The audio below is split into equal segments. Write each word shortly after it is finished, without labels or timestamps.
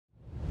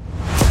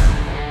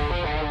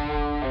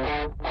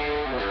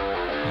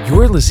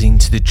You're listening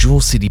to the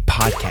Jewel City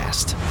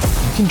Podcast.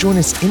 You can join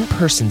us in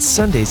person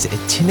Sundays at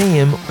 10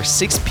 a.m. or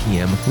 6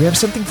 p.m. We have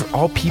something for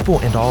all people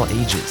and all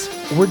ages.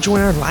 Or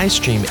join our live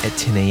stream at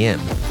 10 a.m.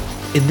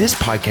 In this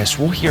podcast,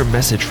 we'll hear a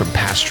message from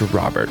Pastor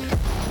Robert.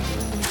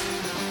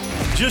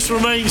 Just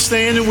remain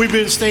standing. We've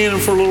been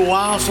standing for a little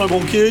while. It's not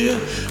going to kill you.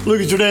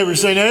 Look at your neighbor and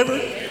say, neighbor,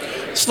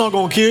 it's not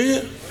going to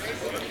kill you.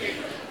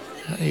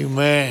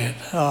 Amen.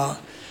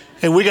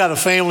 And we got a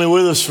family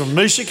with us from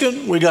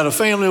Michigan. We got a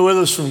family with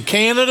us from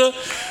Canada.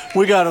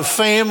 We got a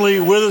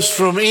family with us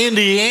from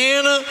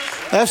Indiana.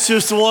 That's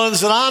just the ones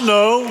that I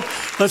know.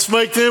 Let's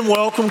make them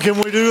welcome. Can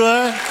we do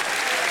that?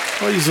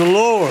 Praise the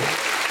Lord.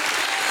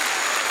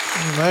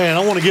 Man,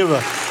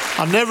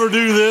 I never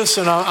do this,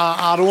 and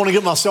I don't want to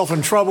get myself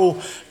in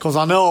trouble because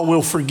I know I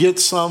will forget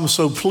some.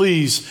 So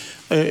please,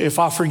 if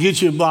I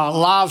forget you by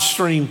live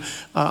stream,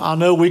 I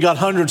know we got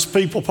hundreds of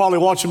people probably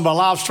watching by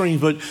live stream,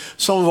 but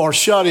some of our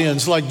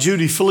shut-ins like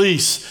Judy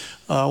Felice,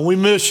 we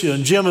miss you,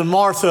 and Jim and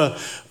Martha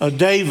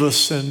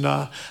Davis, and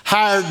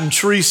Howard and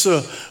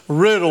Teresa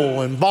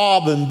Riddle, and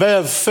Bob and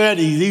Bev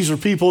Fetty. These are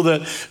people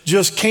that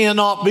just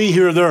cannot be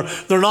here.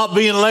 They're not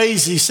being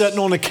lazy, sitting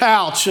on the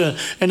couch, and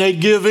they'd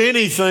give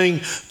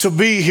anything to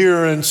be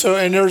here. And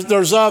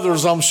there's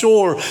others, I'm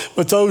sure,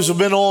 but those have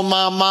been on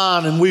my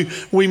mind. And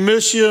we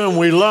miss you, and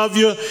we love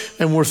you,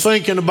 and we're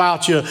thinking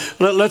about you.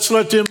 Let's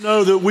let them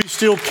know that we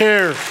still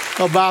care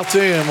about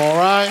them. All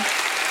right.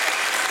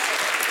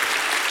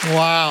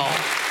 Wow.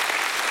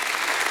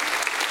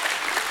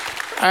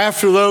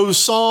 After those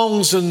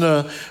songs and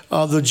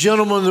the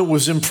gentleman that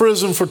was in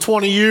prison for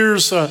 20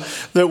 years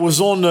that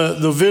was on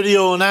the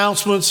video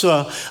announcements,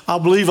 I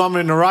believe I'm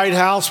in the right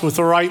house with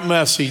the right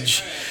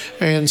message.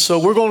 And so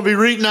we're going to be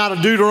reading out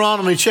of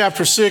Deuteronomy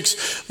chapter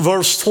 6,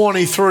 verse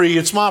 23.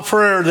 It's my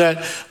prayer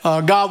that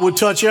God would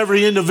touch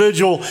every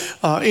individual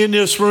in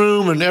this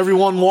room and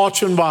everyone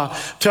watching by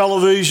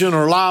television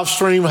or live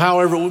stream,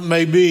 however it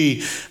may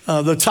be.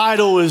 The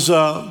title is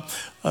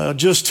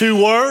just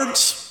two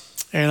words,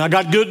 and I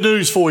got good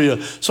news for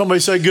you.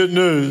 Somebody say good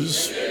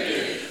news.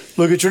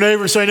 Look at your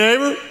neighbor and say,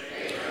 neighbor.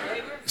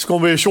 It's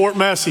going to be a short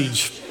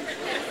message.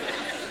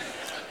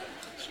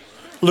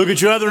 Look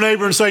at your other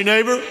neighbor and say,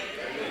 neighbor.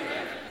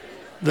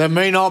 That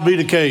may not be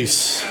the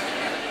case.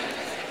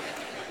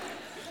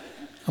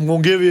 I'm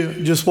going to give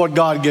you just what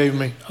God gave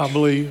me, I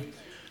believe.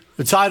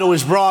 The title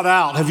is Brought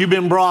Out. Have you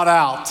been brought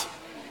out?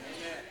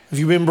 Have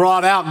you been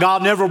brought out?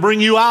 God never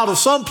bring you out of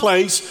some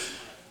place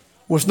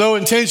with no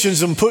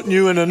intentions of putting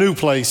you in a new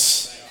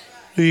place.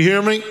 Do you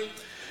hear me?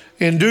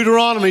 In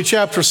Deuteronomy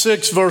chapter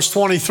 6, verse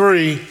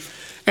 23,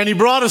 and he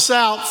brought us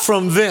out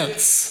from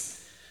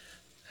thence.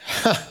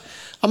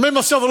 I made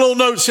myself a little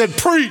note that said,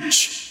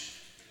 preach.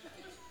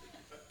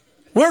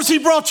 Where's he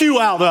brought you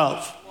out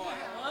of?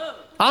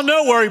 I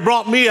know where he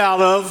brought me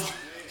out of.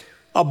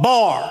 A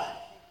bar.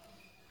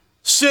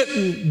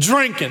 Sitting,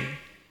 drinking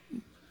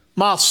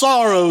my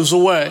sorrows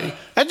away.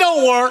 That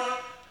don't work.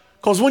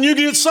 Because when you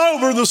get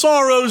sober, the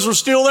sorrows are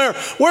still there.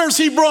 Where's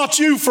he brought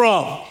you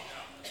from?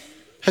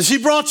 Has he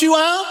brought you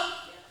out?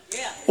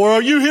 Yeah. Or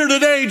are you here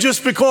today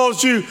just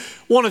because you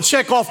want to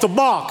check off the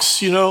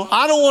box? You know,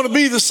 I don't want to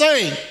be the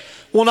same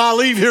when I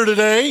leave here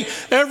today.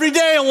 Every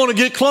day I want to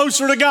get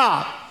closer to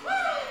God.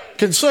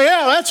 Can say,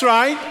 yeah, that's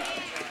right.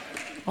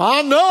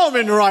 I know I'm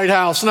in the right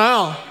house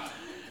now.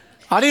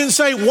 I didn't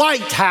say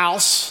White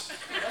House.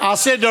 I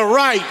said the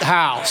right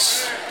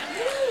house.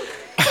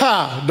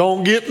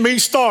 Don't get me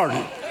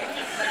started.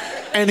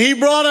 And he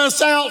brought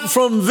us out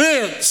from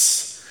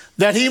thence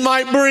that he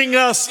might bring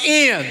us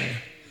in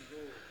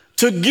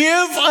to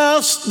give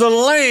us the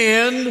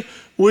land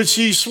which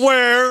he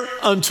sware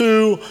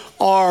unto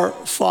our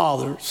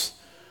fathers.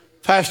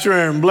 Pastor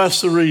Aaron,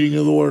 bless the reading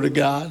of the word of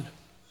God.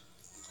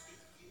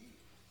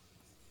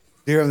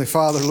 Dear Heavenly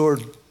Father,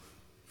 Lord,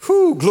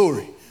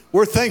 glory.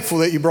 We're thankful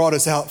that you brought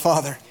us out,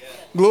 Father.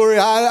 Glory,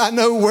 I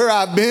know where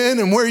I've been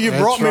and where you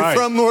brought me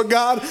from, Lord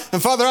God.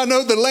 And Father, I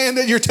know the land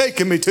that you're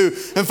taking me to.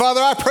 And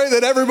Father, I pray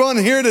that everyone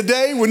here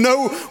today would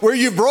know where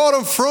you brought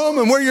them from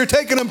and where you're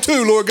taking them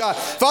to, Lord God.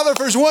 Father, if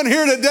there's one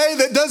here today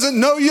that doesn't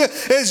know you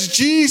as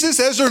Jesus,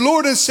 as their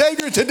Lord and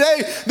Savior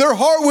today, their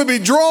heart would be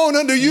drawn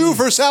unto you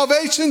for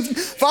salvation.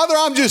 Father,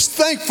 I'm just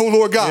thankful,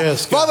 Lord God.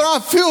 Yes, God. Father,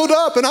 I'm filled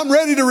up and I'm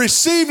ready to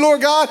receive,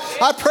 Lord God.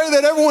 I pray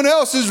that everyone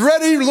else is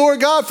ready,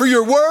 Lord God, for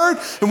your word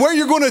and where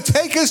you're going to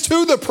take us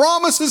to, the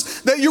promises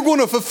that you're going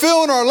to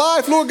fulfill in our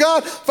life, Lord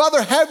God.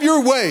 Father, have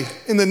your way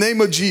in the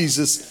name of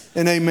Jesus,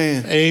 and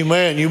amen.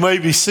 Amen. You may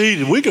be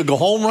seated. We could go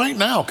home right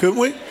now, couldn't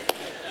we?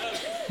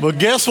 But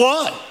guess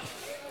what?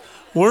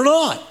 We're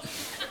not.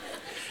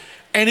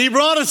 And he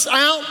brought us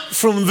out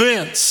from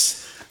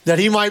thence that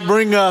he might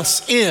bring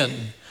us in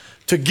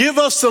to give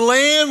us the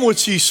land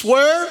which he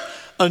sware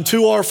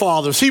unto our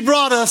fathers. He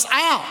brought us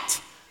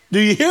out. Do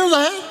you hear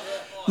that?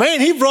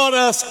 Man, he brought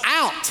us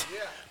out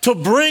to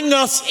bring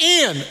us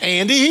in,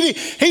 Andy. He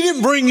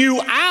didn't bring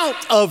you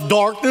out of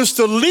darkness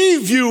to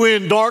leave you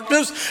in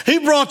darkness. He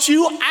brought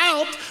you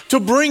out to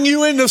bring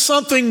you into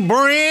something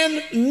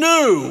brand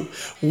new.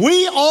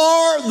 We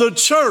are the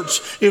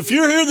church. If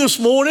you're here this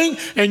morning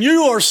and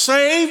you are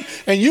saved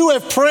and you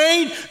have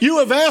prayed, you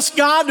have asked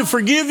God to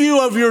forgive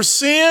you of your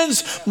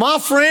sins, my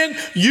friend,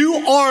 you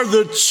are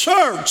the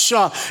church.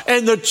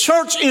 And the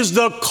church is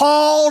the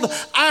called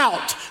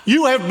out.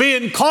 You have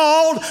been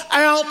called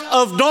out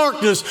of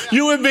darkness.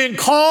 You have been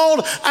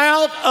called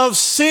out of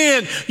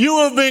sin.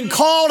 You have been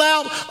called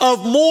out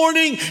of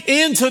mourning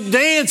into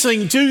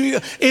dancing.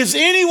 Is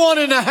anyone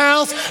in the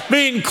house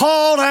being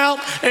called out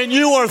and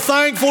you are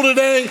thankful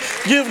today?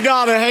 Give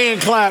God a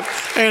hand clap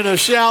and a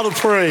shout of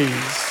praise.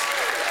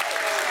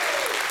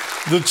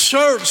 The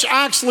church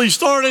actually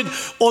started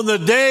on the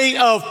day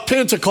of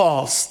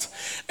Pentecost.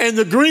 And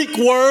the Greek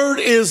word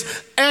is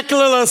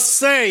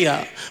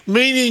ekklesia,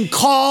 meaning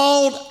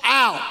called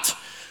out.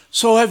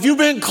 So have you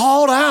been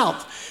called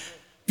out?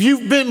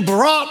 You've been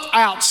brought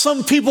out.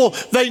 Some people,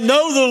 they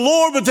know the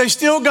Lord, but they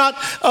still got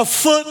a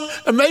foot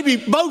and maybe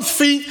both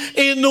feet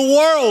in the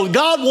world.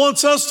 God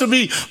wants us to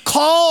be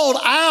called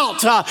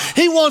out.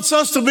 He wants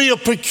us to be a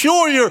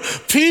peculiar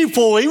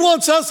people. He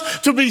wants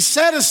us to be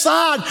set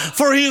aside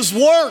for His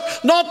work,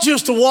 not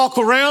just to walk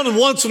around and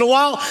once in a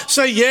while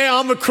say, yeah,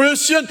 I'm a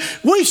Christian.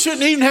 We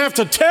shouldn't even have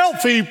to tell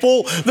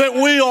people that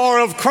we are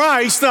of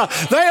Christ. They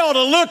ought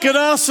to look at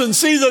us and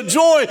see the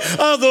joy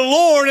of the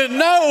Lord and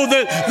know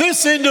that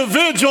this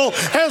individual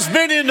has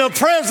been in the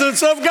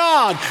presence of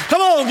God.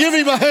 Come on, give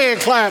Him a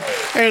hand clap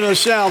and a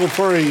shout of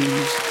praise.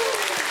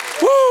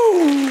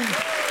 Woo!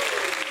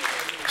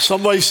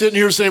 Somebody sitting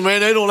here saying,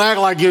 man, they don't act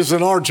like this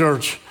in our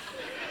church.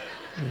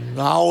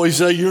 I always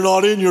say, you're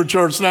not in your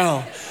church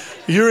now.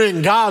 You're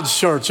in God's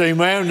church,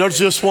 amen. There's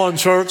just one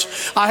church.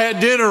 I had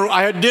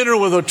dinner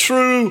with a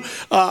true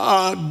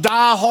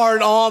diehard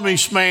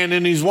Amish man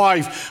and his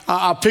wife.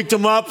 I picked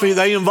them up.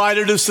 They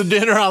invited us to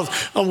dinner. Are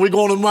we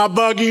going in my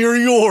buggy or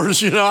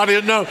yours? I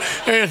didn't know.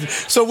 And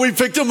so we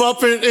picked them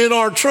up in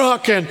our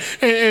truck and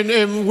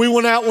we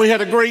went out. We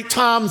had a great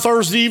time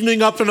Thursday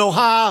evening up in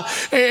Ohio.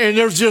 And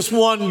there's just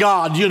one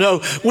God.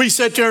 We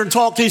sat there and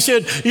talked. He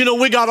said,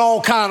 we got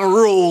all kind of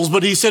rules,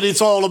 but he said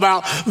it's all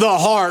about the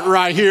heart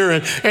right here.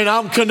 And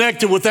I'm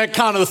connected with that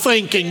kind of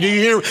thinking. Do you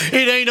hear?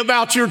 It ain't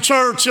about your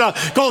church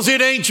because it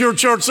ain't your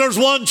church. There's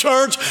one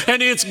church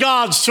and it's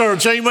God's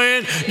church.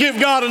 Amen. Give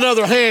God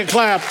another hand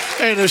clap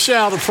and a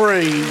shout of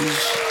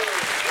praise.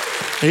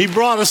 He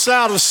brought us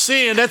out of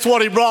sin. That's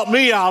what He brought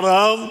me out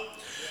of.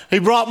 He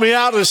brought me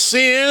out of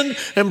sin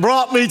and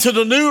brought me to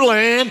the new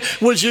land,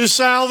 which is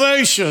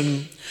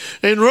salvation.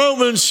 In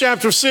Romans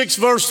chapter 6,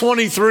 verse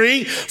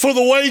 23, for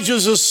the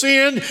wages of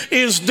sin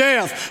is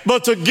death,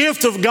 but the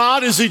gift of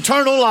God is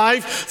eternal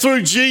life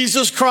through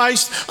Jesus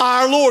Christ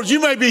our Lord. You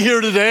may be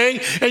here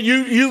today and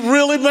you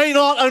really may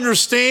not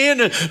understand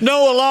and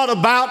know a lot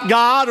about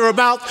God or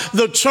about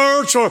the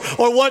church or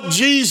what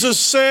Jesus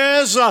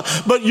says,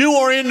 but you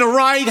are in the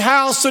right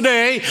house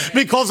today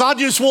because I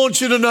just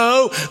want you to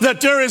know that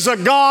there is a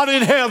God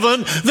in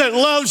heaven that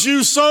loves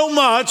you so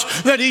much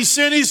that He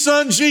sent His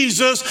Son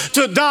Jesus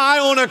to die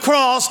on a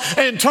cross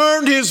and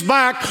turned His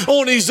back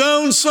on His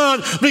own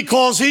Son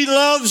because He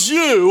loves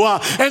you.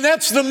 And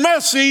that's the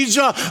message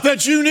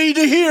that you need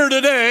to hear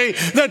today,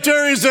 that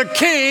there is a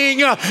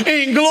King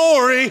in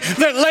glory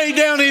that laid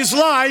down His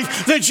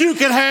life that you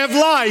can have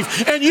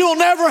life. And you'll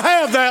never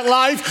have that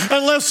life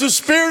unless the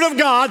Spirit of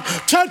God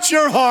touch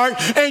your heart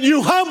and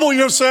you humble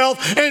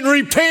yourself and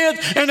repent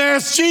and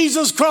ask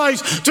Jesus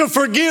Christ to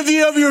forgive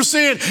you of your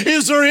sin.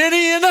 Is there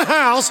any in the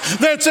house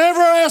that's ever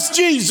asked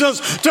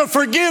Jesus to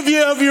forgive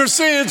you of your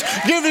sins?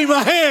 Give Him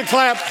a hand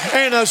clap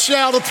and a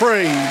shout of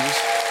praise.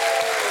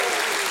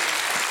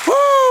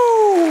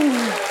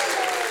 Woo!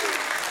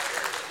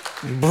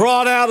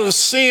 Brought out of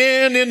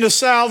sin into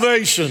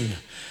salvation.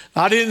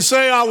 I didn't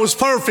say I was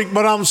perfect,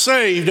 but I'm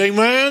saved.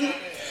 Amen?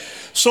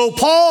 So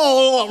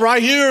Paul,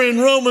 right here in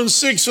Romans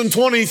 6 and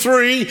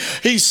 23,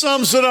 he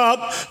sums it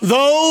up.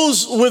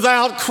 Those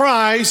without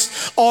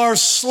Christ are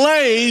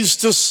slaves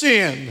to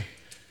sin.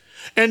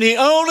 And the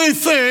only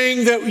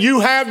thing that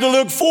you have to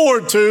look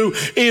forward to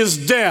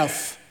is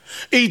death.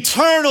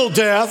 Eternal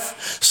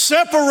death,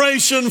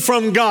 separation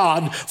from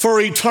God for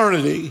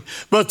eternity.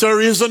 But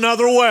there is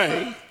another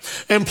way.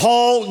 And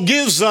Paul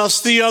gives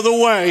us the other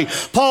way.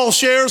 Paul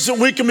shares that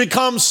we can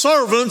become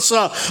servants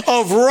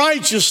of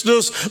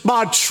righteousness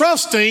by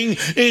trusting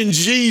in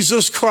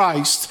Jesus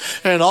Christ.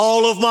 And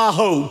all of my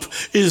hope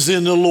is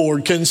in the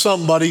Lord. Can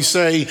somebody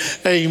say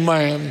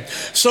amen?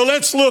 So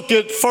let's look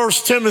at 1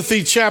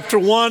 Timothy chapter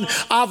 1.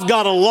 I've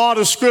got a lot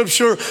of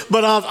scripture,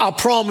 but I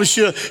promise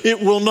you it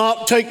will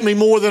not take me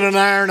more than an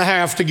hour and a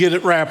half to get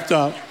it wrapped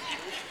up.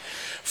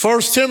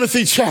 1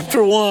 Timothy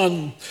chapter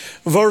 1,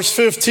 verse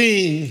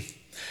 15.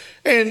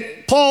 And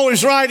Paul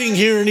is writing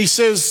here and he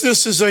says,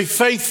 this is a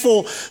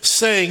faithful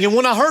saying. And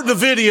when I heard the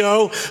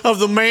video of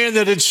the man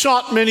that had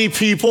shot many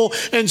people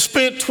and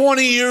spent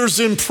 20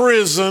 years in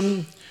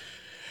prison,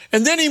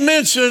 and then he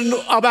mentioned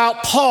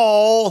about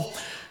Paul,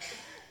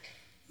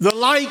 the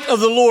light of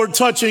the Lord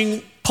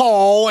touching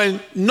Paul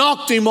and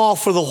knocked him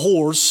off of the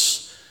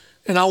horse.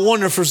 And I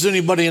wonder if there's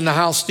anybody in the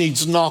house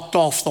needs knocked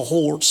off the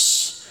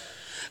horse.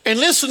 And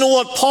listen to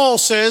what Paul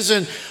says.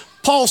 And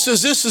Paul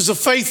says this is a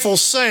faithful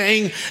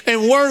saying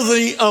and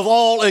worthy of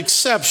all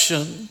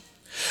exception,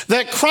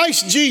 that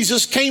Christ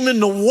Jesus came in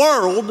the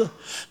world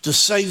to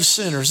save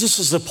sinners. This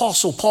is the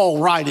Apostle Paul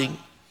writing,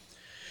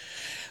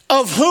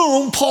 of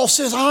whom Paul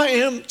says, I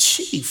am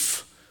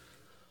chief.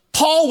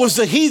 Paul was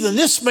the heathen.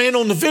 This man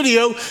on the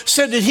video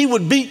said that he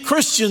would beat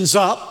Christians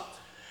up.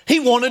 He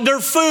wanted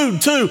their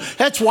food too.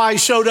 That's why he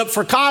showed up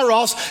for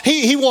Kairos.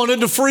 He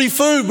wanted the free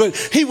food, but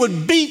he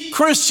would beat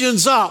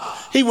Christians up.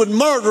 He would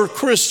murder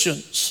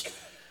Christians.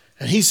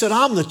 And he said,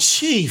 I'm the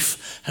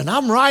chief, and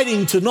I'm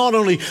writing to not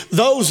only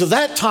those of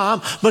that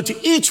time, but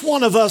to each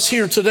one of us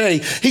here today.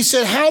 He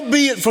said,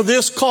 howbeit for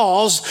this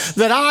cause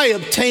that I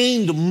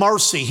obtained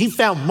mercy. He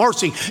found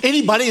mercy.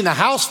 Anybody in the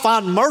house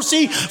find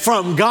mercy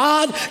from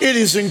God? It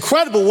is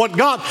incredible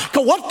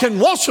what can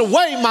wash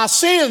away my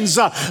sins?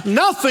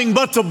 Nothing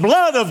but the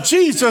blood of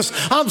Jesus.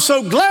 I'm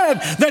so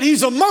glad that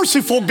he's a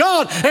merciful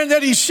God and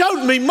that he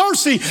showed me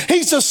mercy.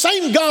 He's the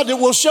same God that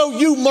will show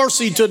you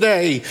mercy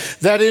today,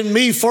 that in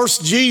me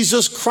first Jesus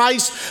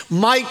Christ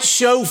might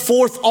show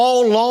forth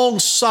all long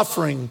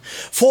suffering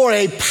for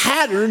a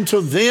pattern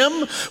to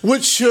them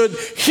which should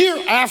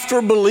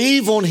hereafter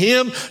believe on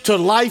him to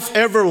life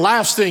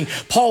everlasting.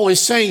 Paul is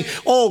saying,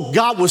 oh,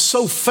 God was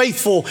so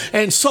faithful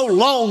and so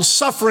long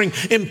suffering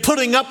in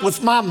putting up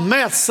with my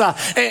mess.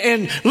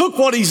 And look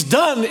what he's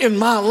done in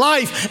my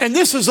life. And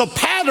this is a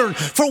pattern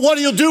for what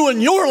he'll do in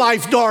your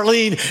life,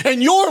 Darlene,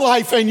 and your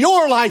life and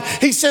your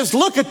life. He says,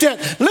 look at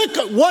that. Look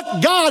at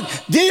what God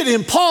did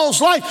in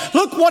Paul's life.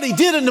 Look what he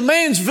did in the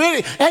man's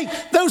video. Hey,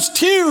 those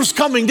tears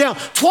coming down,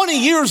 20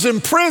 years in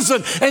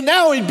prison, and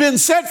now he'd been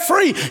set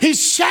free.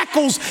 His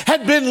shackles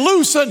had been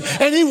loosened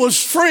and he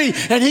was free.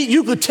 And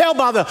you could tell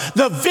by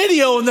the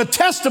video and the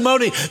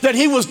testimony that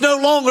he was no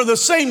longer the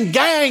same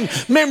gang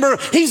member.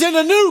 He's in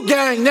a new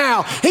gang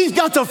now. He's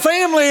got the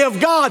family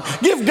of God.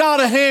 Give God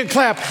a hand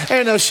clap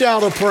and a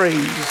shout of praise.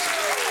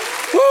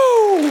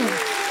 Woo!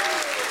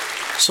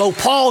 So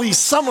Paul, he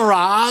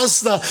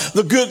summarized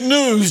the good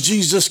news.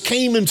 Jesus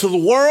came into the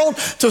world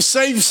to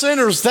save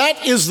sinners.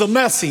 That is the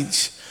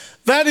message.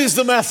 That is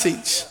the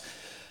message.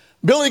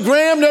 Billy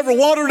Graham never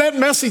watered that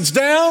message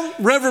down.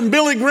 Reverend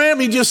Billy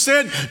Graham, he just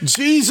said,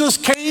 Jesus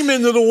came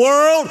into the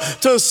world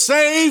to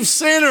save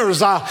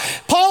sinners.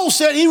 Paul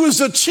said he was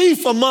the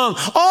chief among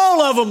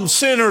all of them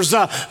sinners,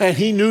 and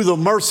he knew the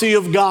mercy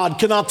of God.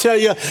 Can I tell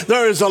you,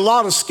 there is a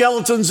lot of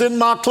skeletons in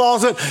my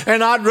closet,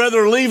 and I'd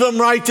rather leave them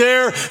right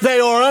there.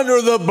 They are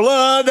under the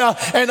blood,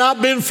 and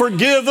I've been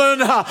forgiven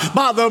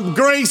by the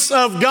grace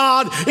of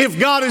God. If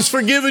God has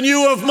forgiven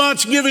you of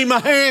much, give him a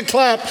hand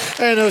clap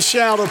and a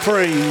shout of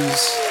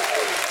praise.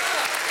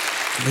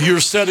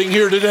 You're sitting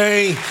here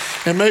today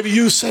and maybe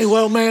you say,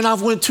 well, man,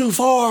 I've went too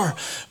far.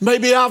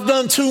 Maybe I've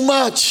done too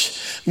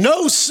much.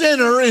 No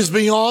sinner is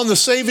beyond the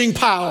saving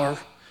power.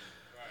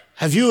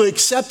 Have you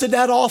accepted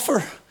that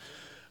offer?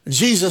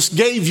 Jesus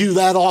gave you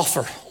that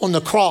offer on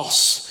the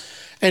cross.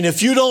 And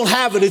if you don't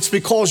have it, it's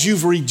because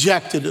you've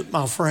rejected it,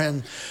 my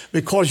friend,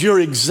 because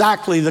you're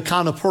exactly the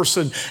kind of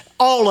person.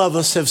 All of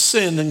us have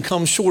sinned and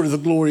come short of the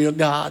glory of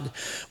God.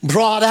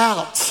 Brought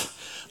out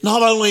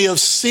not only of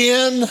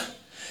sin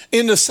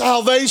into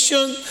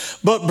salvation,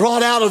 but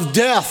brought out of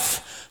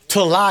death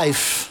to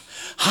life.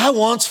 I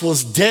once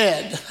was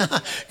dead.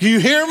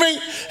 You hear me?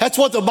 That's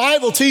what the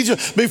Bible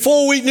teaches.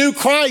 Before we knew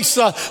Christ,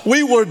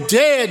 we were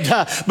dead.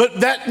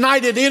 But that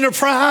night at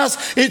Enterprise,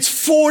 it's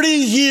 40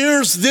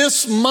 years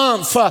this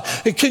month.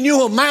 Can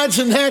you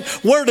imagine that?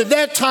 Where did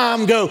that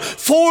time go?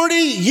 40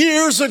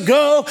 years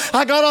ago,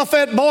 I got off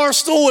that bar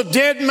stool, a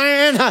dead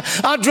man.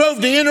 I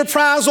drove to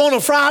Enterprise on a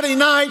Friday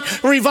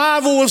night.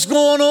 Revival was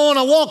going on.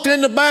 I walked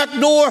in the back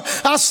door.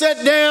 I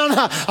sat down.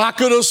 I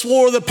could have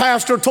swore the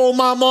pastor told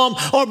my mom,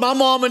 or my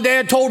mom and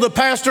dad told the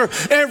pastor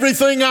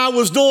everything I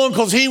was doing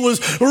because he was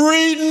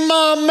reading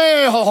my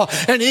mail.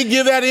 And he'd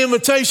give that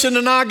invitation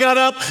and I got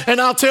up and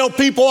I'll tell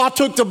people I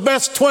took the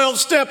best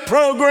 12-step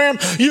program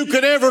you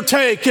could ever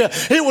take.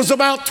 It was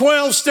about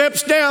 12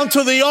 steps down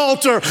to the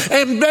altar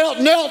and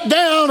knelt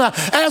down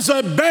as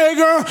a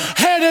beggar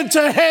headed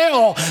to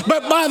hell.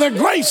 But by the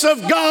grace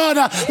of God,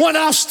 when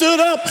I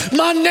stood up,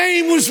 my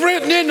name was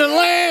written in the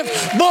Lamb's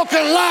Book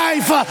of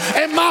Life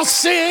and my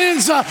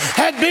sins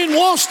had been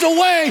washed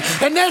away.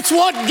 And that's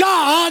what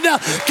God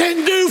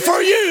can do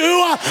for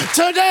you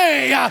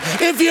today.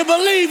 If you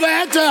believe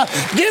that,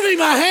 give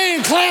him a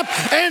hand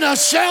clap and a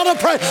shout of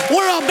praise.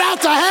 We're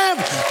about to have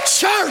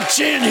church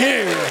in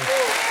here.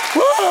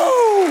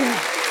 Whoa!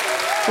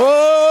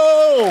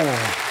 Whoa!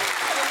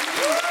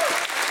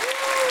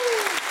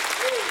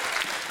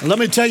 Let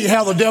me tell you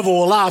how the devil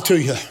will lie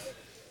to you.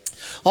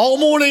 All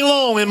morning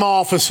long in my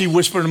office, he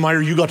whispered in my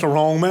ear, you got the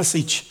wrong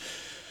message.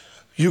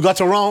 You got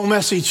the wrong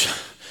message.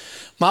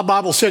 My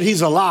Bible said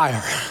he's a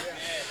liar.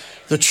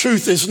 The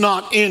truth is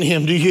not in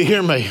him. Do you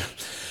hear me?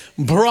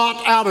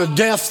 Brought out of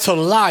death to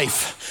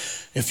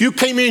life. If you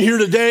came in here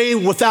today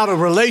without a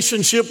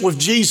relationship with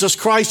Jesus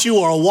Christ, you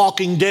are a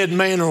walking dead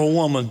man or a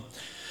woman.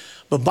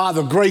 But by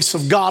the grace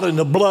of God and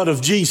the blood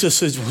of Jesus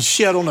that was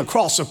shed on the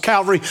cross of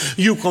Calvary,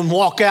 you can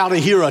walk out of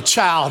here a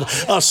child,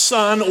 a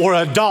son or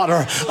a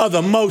daughter of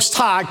the Most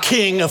High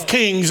King of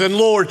Kings and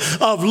Lord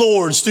of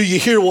Lords. Do you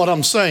hear what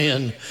I'm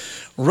saying?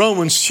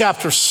 Romans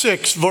chapter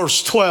 6,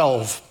 verse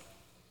 12.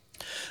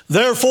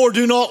 Therefore,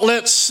 do not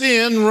let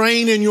sin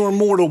reign in your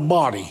mortal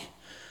body,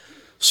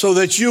 so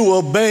that you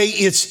obey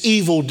its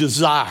evil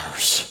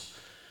desires.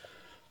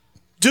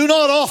 Do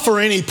not offer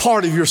any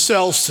part of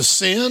yourselves to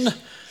sin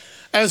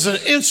as an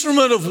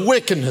instrument of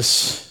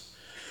wickedness,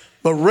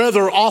 but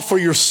rather offer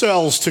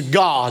yourselves to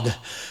God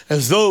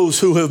as those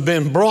who have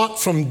been brought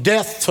from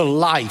death to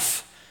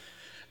life,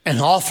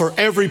 and offer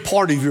every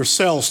part of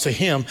yourselves to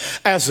him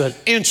as an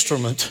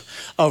instrument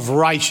of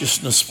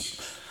righteousness.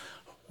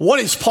 What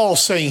is Paul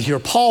saying here?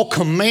 Paul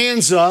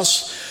commands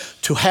us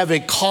to have a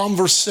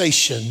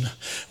conversation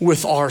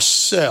with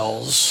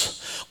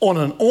ourselves on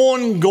an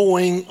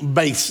ongoing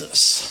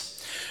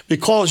basis,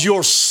 because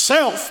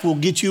yourself will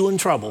get you in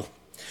trouble.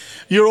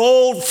 Your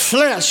old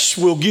flesh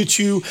will get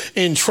you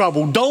in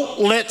trouble. Don't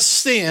let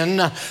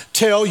sin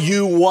tell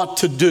you what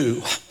to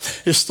do.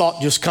 This thought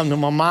just come to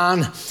my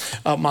mind.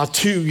 My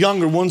two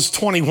younger ones,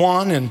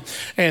 21 and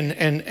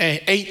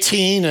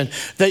 18, and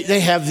they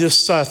have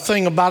this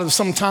thing about it.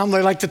 Sometimes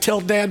they like to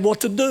tell dad what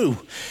to do,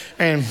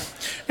 and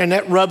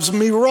that rubs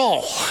me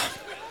raw.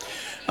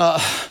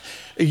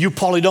 You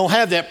probably don't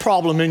have that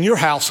problem in your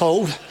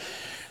household.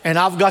 And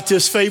I've got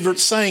this favorite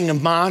saying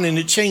of mine, and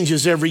it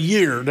changes every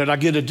year that I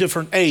get a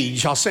different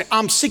age. I'll say,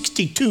 I'm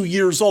 62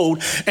 years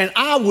old, and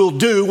I will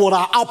do what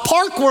I'll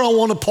park where I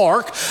want to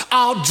park.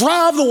 I'll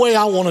drive the way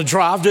I want to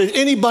drive. To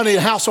anybody in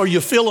the house, are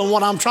you feeling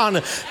what I'm trying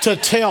to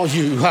tell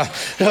you?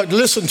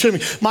 Listen to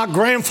me. My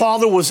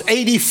grandfather was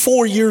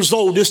 84 years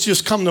old. This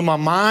just come to my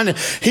mind.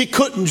 He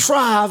couldn't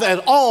drive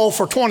at all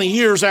for 20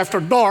 years after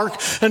dark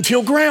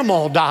until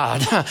Grandma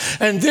died.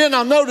 And then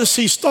I noticed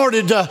he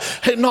started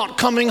not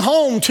coming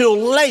home till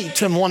late.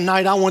 And one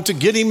night I went to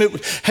get him.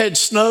 It had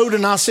snowed,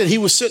 and I said he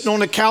was sitting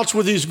on the couch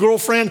with his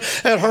girlfriend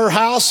at her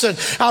house. And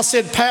I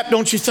said, Pap,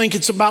 don't you think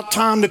it's about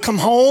time to come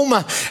home?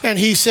 And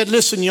he said,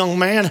 listen, young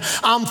man,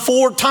 I'm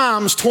 4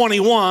 times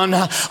 21.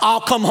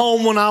 I'll come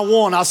home when I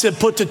want. I said,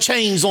 put the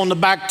chains on the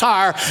back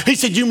tire. He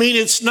said, you mean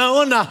it's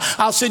snowing?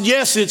 I said,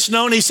 yes, it's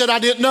snowing. He said, I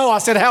didn't know. I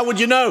said, how would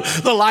you know?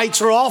 The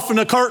lights are off and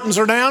the curtains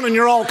are down and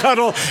you're all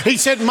cuddled. He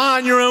said,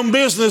 mind your own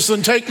business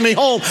and take me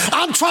home.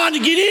 I'm trying to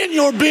get in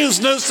your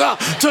business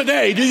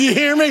today. Do you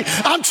hear me?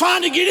 I'm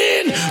trying to get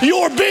in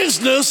your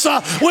business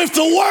with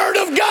the word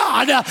of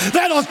God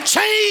that'll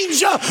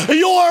change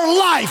your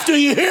life. Do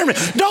you hear me?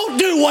 Don't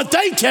do what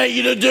they tell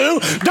you to do.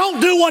 Don't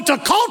do what the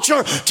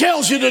culture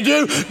tells you to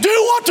do.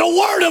 Do what the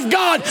word of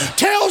God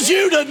tells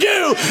you to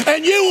do,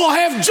 and you will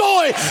have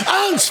joy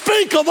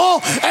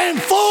unspeakable and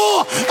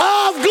full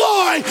of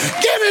glory.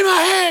 Give him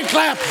a hand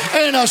clap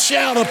and a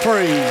shout of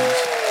praise.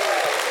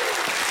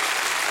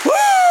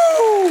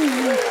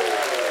 Woo!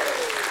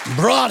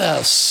 Brought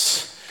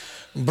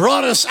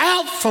us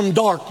out from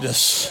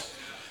darkness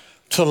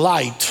to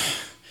light.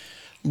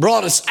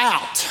 Brought us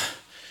out.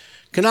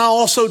 Can I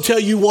also tell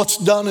you what's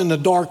done in the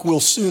dark will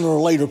sooner or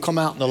later come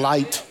out in the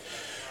light?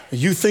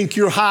 You think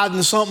you're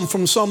hiding something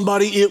from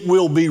somebody, it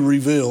will be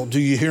revealed. Do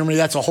you hear me?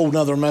 That's a whole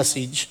nother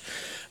message.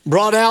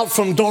 Brought out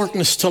from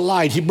darkness to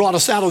light. He brought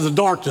us out of the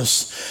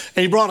darkness,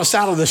 and he brought us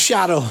out of the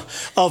shadow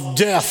of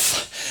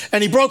death.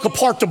 And he broke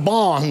apart the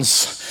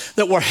bonds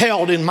that were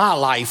held in my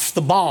life,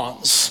 the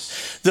bonds.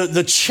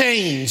 The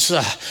chains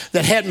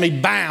that had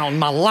me bound,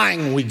 my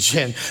language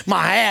and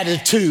my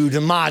attitude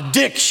and my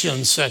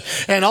addictions.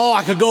 And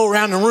I could go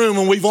around the room,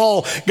 and we've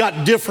all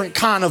got different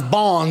kind of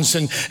bonds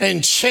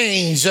and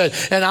chains.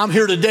 And I'm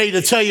here today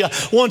to tell you,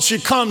 once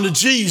you come to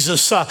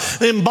Jesus,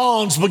 them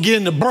bonds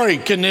begin to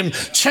break and them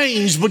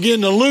chains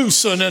begin to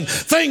loosen and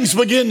things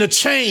begin to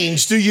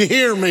change. Do you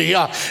hear me?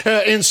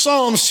 In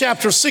Psalms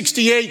chapter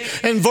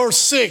 68 and verse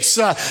 6,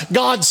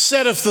 God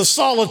setteth the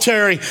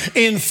solitary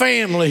in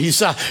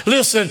families.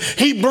 Listen,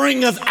 he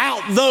bringeth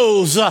out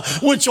those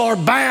which are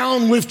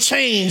bound with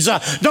chains.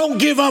 Don't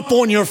give up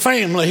on your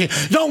family.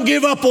 Don't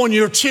give up on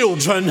your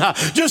children.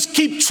 Just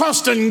keep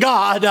trusting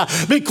God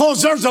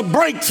because there's a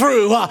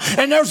breakthrough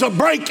and there's a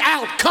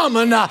breakout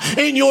coming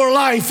in your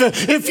life.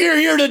 If you're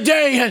here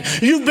today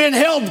and you've been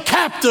held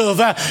captive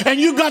and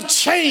you've got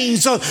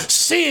chains of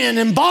sin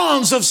and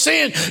bonds of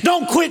sin,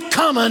 don't quit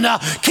coming.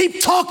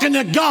 Keep talking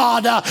to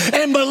God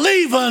and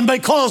believing,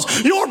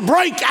 because your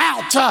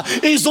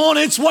breakout is on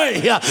its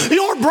way.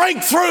 Your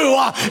breakthrough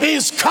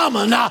is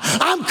coming.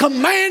 I'm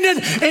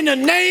commanding in the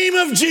name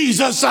of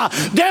Jesus,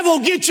 devil,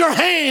 get your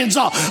hands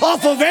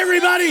off of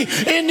everybody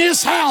in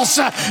this house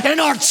and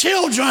our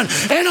children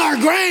and our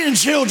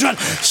grandchildren.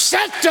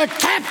 Set the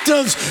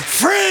captives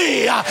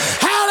free.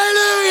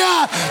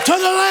 Hallelujah to the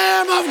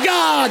Lamb of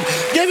God.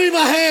 Give him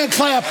a hand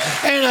clap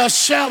and a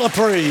shout of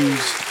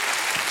praise.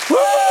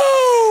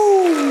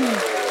 Woo!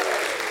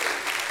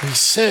 He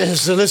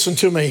says, listen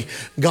to me,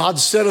 God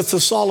setteth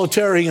the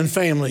solitary in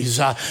families.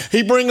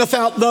 He bringeth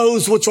out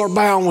those which are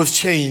bound with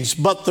chains,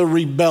 but the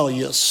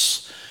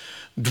rebellious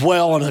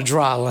dwell in a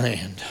dry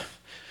land.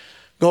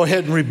 Go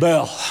ahead and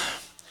rebel.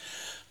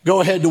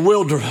 Go ahead to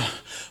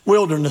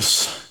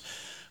wilderness.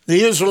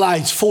 The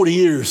Israelites, 40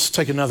 years,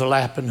 take another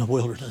lap in the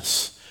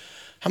wilderness.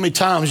 How many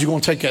times are you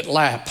going to take that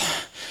lap?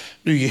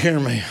 Do you hear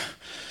me?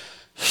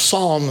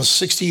 Psalms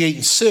 68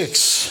 and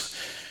 6.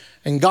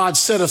 And God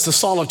setteth the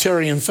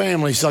solitary in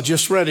families. I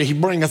just read it. He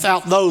bringeth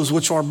out those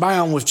which are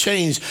bound with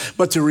chains,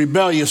 but the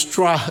rebellious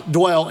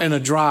dwell in a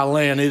dry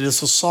land. It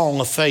is a song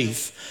of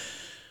faith.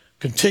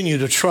 Continue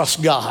to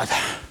trust God.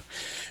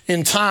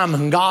 In time,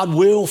 and God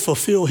will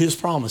fulfill his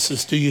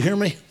promises. Do you hear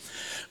me?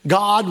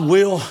 God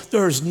will.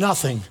 There's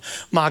nothing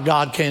my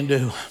God can't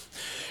do.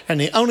 And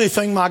the only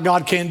thing my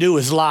God can't do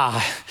is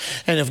lie.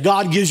 And if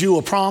God gives you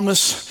a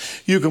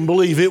promise, you can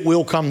believe it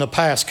will come to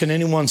pass. Can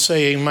anyone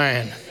say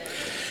amen?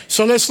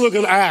 So let's look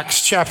at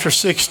Acts chapter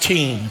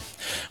 16,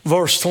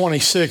 verse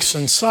 26.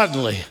 And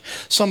suddenly,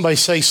 somebody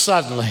say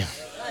suddenly,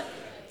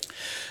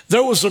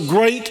 there was a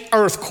great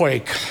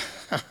earthquake.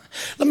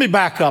 Let me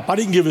back up. I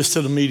didn't give this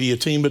to the media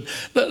team, but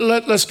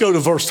let's go to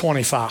verse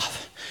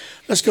 25.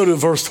 Let's go to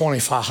verse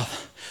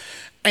 25.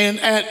 And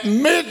at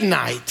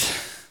midnight,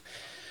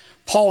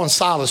 Paul and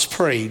Silas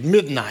prayed.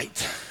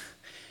 Midnight.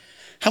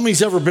 How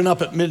many's ever been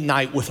up at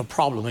midnight with a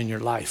problem in your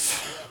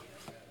life?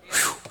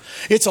 Whew.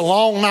 It's a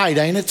long night,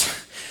 ain't it?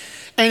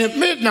 And at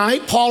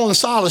midnight, Paul and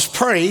Silas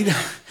prayed.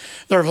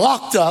 They're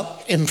locked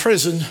up in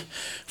prison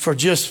for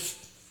just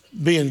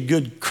being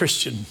good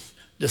Christian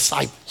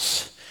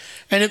disciples.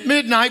 And at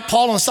midnight,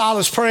 Paul and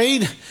Silas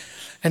prayed,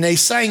 and they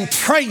sang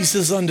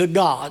praises unto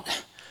God.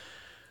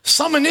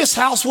 Some in this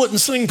house wouldn't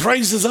sing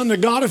praises unto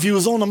God if you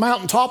was on the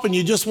mountaintop and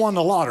you just won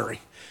the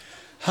lottery.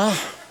 Huh?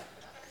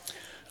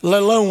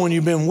 Let alone when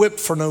you've been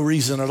whipped for no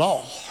reason at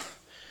all.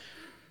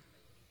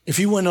 If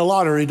you win the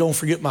lottery, don't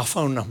forget my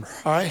phone number,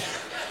 all right?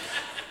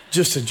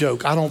 Just a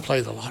joke. I don't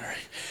play the lottery.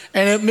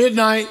 And at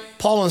midnight,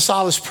 Paul and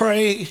Silas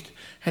prayed,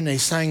 and they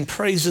sang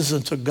praises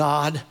unto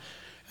God.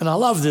 And I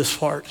love this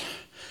part.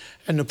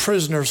 And the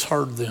prisoners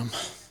heard them.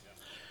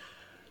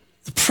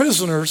 The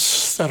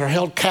prisoners that are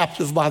held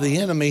captive by the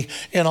enemy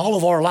in all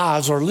of our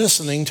lives are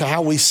listening to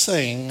how we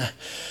sing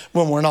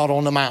when we're not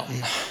on the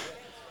mountain.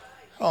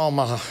 Oh,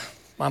 my.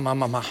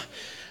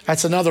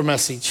 That's another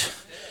message.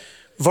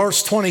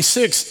 Verse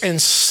 26, and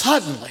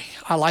suddenly,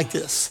 I like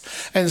this,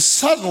 and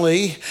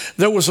suddenly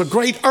there was a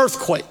great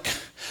earthquake,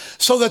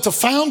 so that the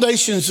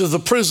foundations of the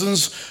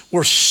prisons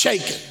were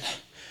shaken.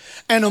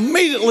 And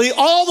immediately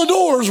all the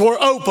doors were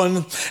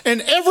open and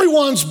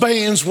everyone's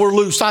bands were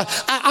loosed.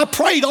 I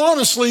prayed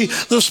honestly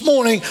this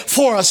morning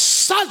for a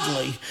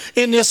suddenly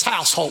in this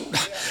household,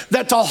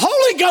 that the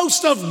Holy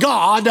Ghost of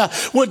God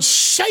would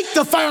shake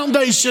the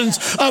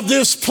foundations of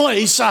this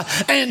place,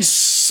 and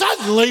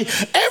suddenly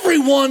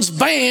everyone's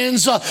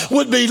bands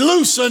would be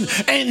loosened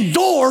and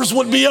doors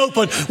would be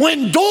open.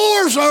 When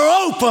doors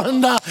are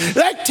opened,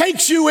 that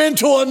takes you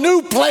into a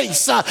new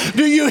place.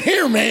 Do you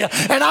hear me?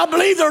 And I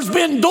believe there's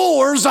been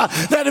doors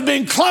that have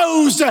been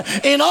closed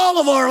in all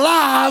of our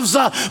lives,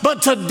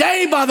 but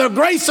today by the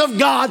grace of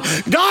God,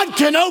 God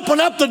can open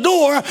up the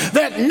door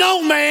that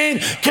no man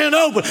can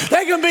open.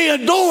 There can be a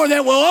door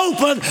that will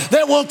open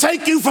that will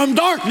take you from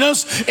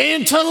darkness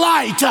into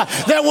light,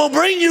 that will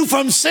bring you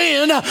from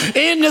sin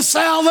into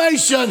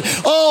salvation.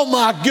 Oh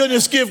my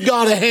goodness, give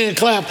God a hand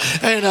clap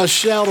and a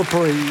shout of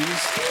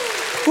praise.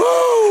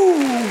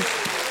 Woo!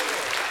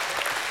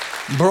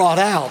 Brought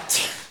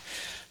out.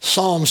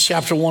 Psalms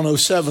chapter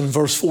 107,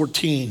 verse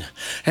 14.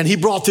 And he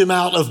brought them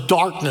out of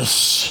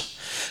darkness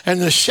and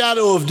the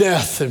shadow of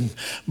death, and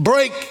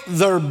break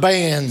their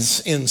bands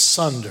in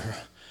sunder.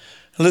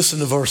 Listen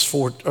to verse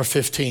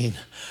 15.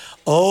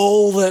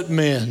 Oh, that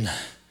men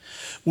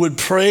would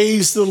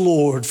praise the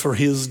Lord for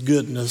his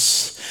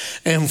goodness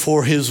and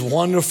for his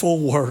wonderful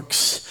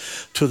works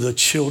to the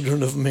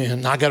children of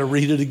men. I got to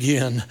read it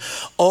again.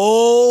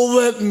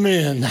 Oh, that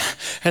men.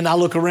 And I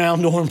look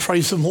around during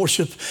praise and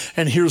worship,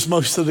 and here's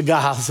most of the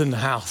guys in the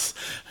house.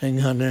 They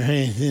got their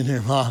hands in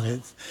their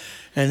pockets,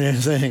 and they're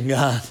saying,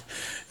 God,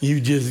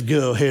 you just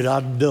go ahead. I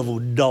double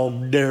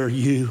dog dare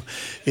you.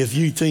 If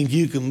you think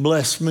you can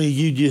bless me,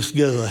 you just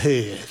go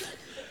ahead.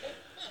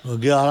 Well,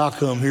 God, I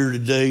come here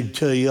today to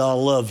tell you I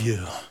love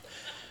you.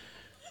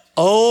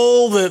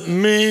 Oh, that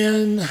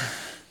men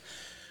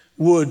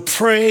would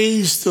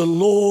praise the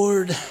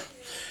Lord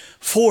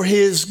for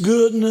his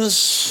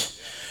goodness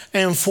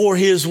and for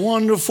his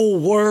wonderful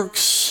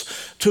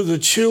works to the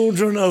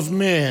children of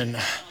men.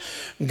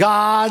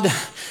 God,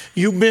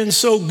 you've been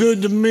so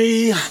good to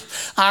me,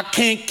 I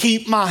can't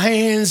keep my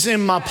hands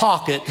in my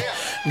pocket.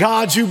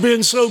 God, you've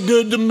been so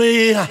good to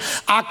me,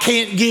 I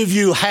can't give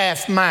you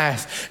half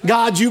math.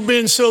 God, you've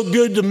been so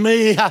good to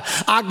me,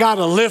 I got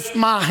to lift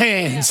my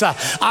hands.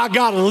 I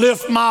got to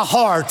lift my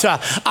heart.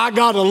 I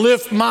got to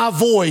lift my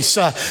voice.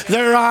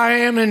 There I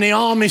am in the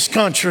Amish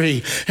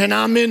country, and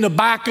I'm in the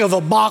back of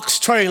a box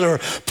trailer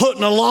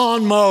putting a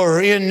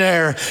lawnmower in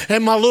there,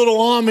 and my little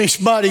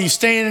Amish buddy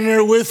standing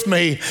there with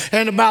me.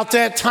 And about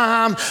that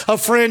time, a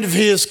friend of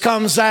his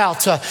comes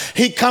out.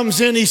 He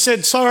comes in, he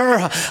said,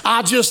 "Sir,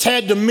 I just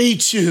had to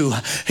meet you."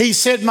 He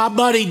said, "My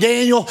buddy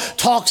Daniel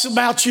talks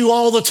about you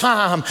all the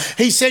time."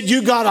 He said,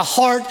 "You got a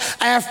heart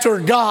after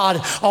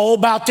God." Oh,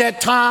 about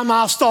that time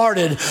I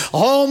started.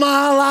 "All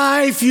my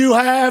life you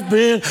have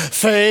been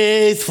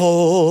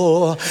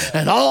faithful,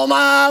 and all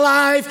my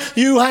life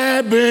you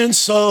have been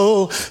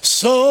so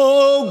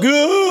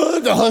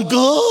good,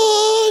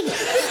 good."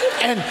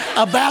 And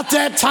about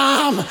that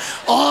time,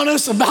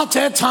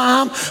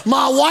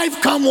 my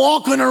wife come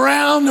walking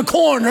around the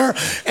corner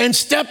and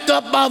stepped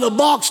up by the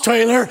box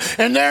trailer,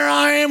 and there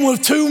I am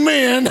with two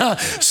men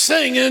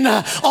singing.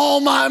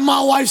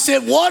 My wife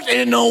said, "What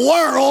in the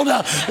world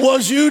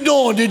was you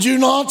doing?" Did you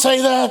not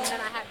say that?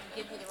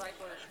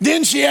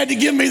 Then she had to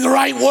give me the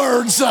right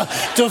words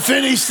to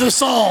finish the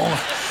song.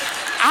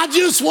 I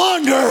just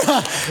wonder,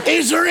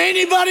 is there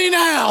anybody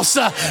else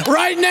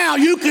right now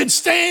you could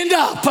stand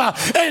up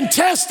and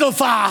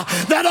testify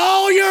that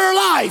all your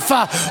life,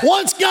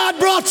 once God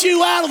brought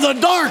you out of the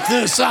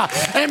darkness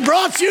and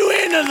brought you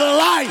into the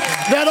light,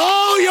 that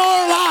all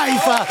your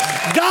life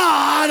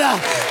God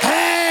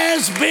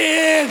has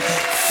been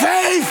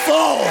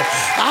faithful.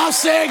 I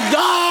said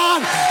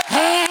God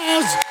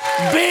has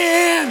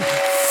been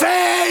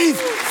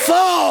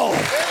faithful.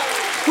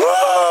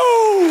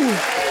 Woo!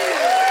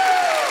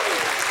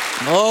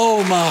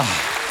 Oh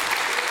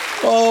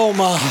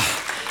my.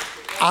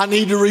 I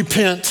need to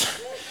repent.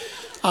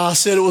 I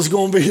said it was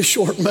going to be a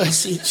short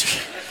message.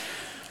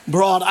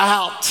 Brought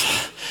out.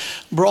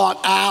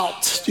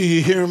 Do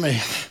you hear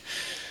me?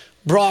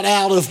 Brought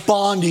out of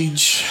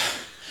bondage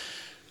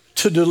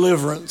to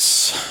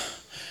deliverance.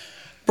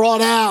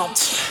 Brought out.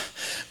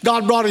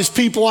 God brought his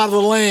people out of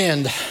the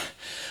land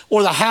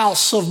or the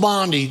house of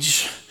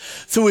bondage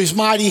through his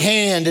mighty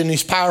hand and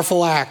his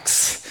powerful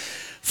acts.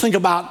 Think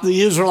about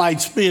the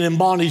Israelites being in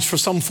bondage for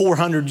some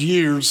 400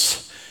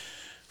 years.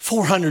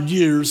 400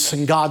 years,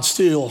 and God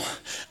still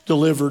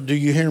delivered. Do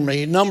you hear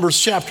me? Numbers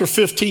chapter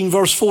 15,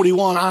 verse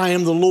 41, "I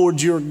am the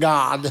Lord your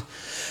God."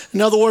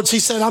 In other words, he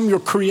said, "I'm your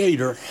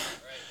creator.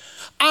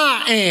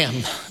 I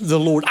am the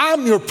Lord.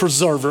 I'm your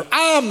preserver.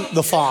 I'm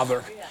the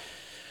Father.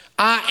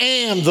 I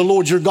am the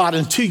Lord your God."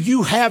 Until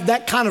you have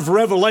that kind of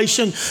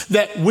revelation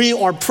that we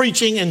are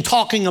preaching and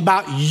talking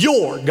about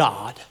your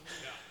God,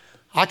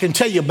 I can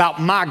tell you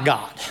about my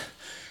God.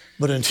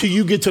 But until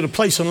you get to the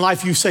place in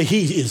life you say,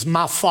 "He is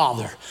my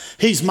Father.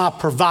 He's my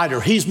provider.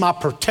 He's my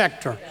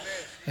protector.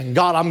 And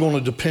God, I'm going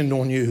to depend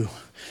on you."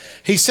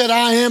 He said,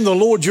 "I am the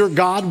Lord your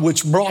God,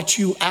 which brought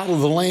you out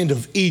of the land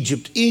of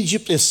Egypt."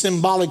 Egypt is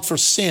symbolic for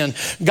sin.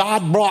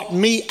 God brought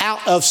me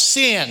out of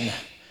sin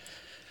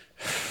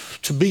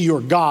to be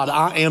your God.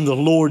 I am the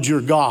Lord your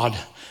God.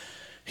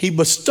 He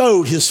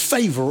bestowed his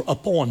favor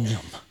upon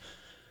them.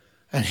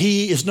 And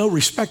he is no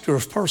respecter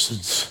of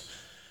persons.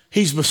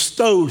 He's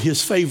bestowed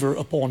his favor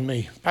upon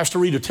me. Pastor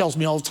Rita tells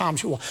me all the time,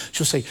 she'll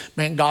say,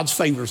 "Man, God's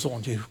favor's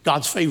on you.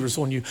 God's favor's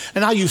on you."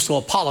 And I used to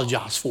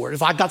apologize for it.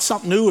 If I got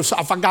something new, if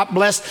I got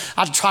blessed,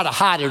 I'd try to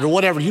hide it or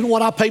whatever. You know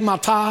what? I pay my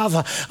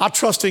tithe. I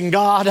trust in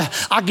God.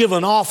 I give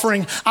an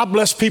offering. I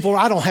bless people.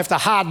 I don't have to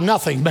hide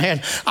nothing,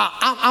 man.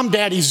 I'm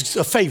Daddy's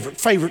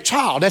favorite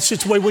child. That's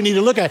just the way we need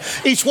to look at it.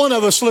 Each one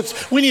of us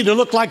we need to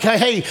look like,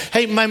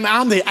 hey, man,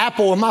 I'm the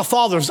apple of my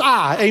Father's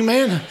eye.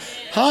 Amen.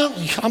 Huh?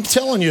 I'm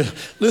telling you,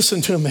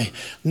 listen to me.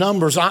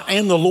 Numbers, I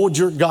am the Lord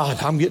your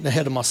God. I'm getting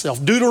ahead of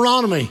myself.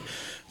 Deuteronomy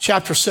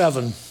chapter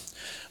 7,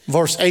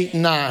 verse 8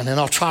 and 9, and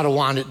I'll try to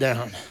wind it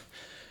down.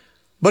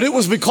 "But it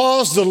was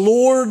because the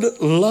Lord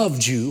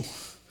loved you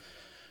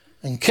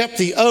and kept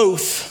the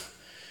oath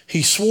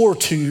he swore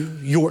to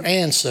your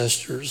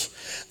ancestors,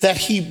 that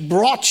he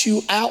brought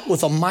you out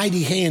with a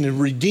mighty hand and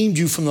redeemed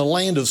you from the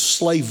land of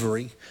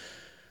slavery."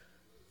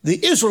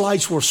 The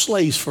Israelites were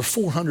slaves for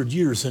 400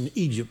 years in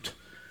Egypt.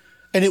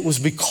 And it was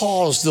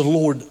because the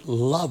Lord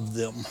loved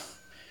them.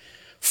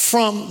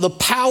 "From the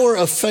power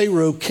of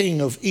Pharaoh,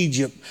 king of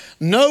Egypt.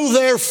 Know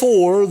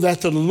therefore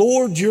that the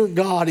Lord your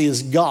God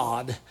is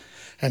God,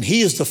 and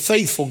he is the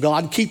faithful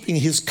God, keeping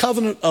his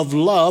covenant of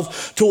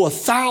love to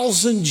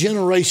 1,000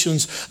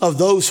 generations of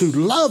those who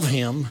love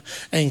him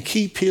and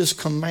keep his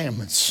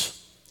commandments."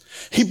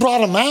 He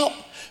brought them out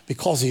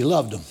because he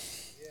loved them.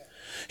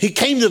 He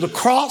came to the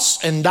cross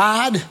and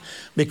died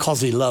because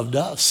he loved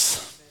us.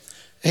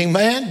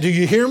 Amen. Do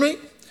you hear me?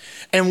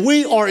 And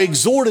we are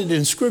exhorted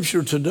in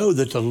Scripture to know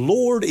that the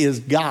Lord is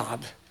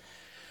God,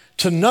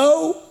 to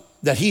know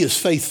that he is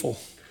faithful,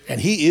 and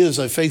he is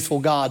a faithful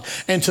God,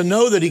 and to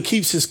know that he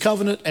keeps his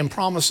covenant and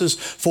promises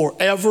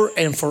forever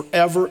and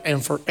forever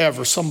and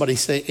forever. Somebody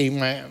say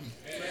amen.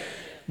 Amen.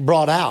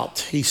 Brought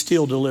out, he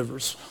still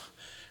delivers.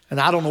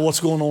 And I don't know what's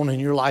going on in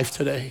your life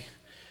today,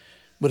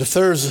 but if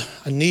there's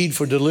a need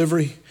for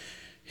delivery,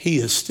 he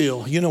is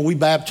still. You know, we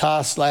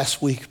baptized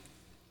last week.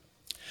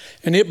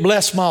 And it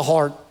blessed my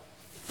heart.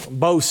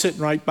 Bo sitting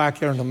right back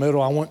there in the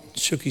middle. I went and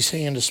shook his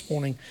hand this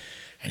morning,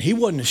 and he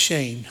wasn't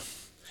ashamed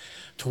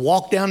to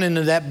walk down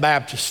into that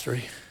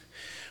baptistry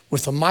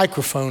with a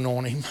microphone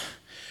on him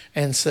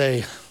and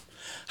say,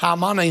 "Hi,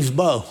 my name's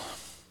Bo.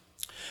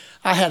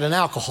 I had an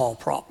alcohol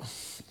problem.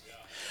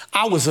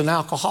 I was an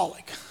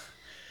alcoholic.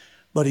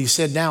 But he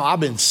said, now I've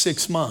been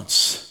 6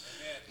 months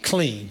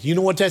clean. You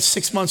know what that's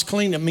 6 months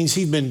clean? That means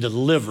he's been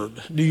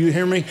delivered. Do you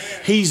hear me?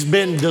 He's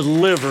been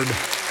delivered.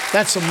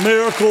 That's a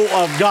miracle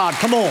of God.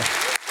 Come on.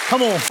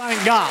 Come on.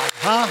 Thank God.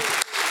 Huh?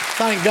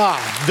 Thank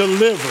God.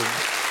 Delivered.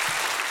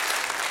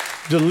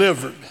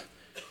 Delivered.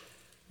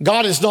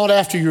 God is not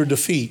after your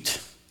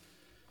defeat.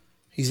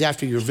 He's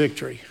after your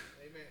victory.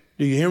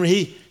 Do you hear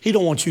me? He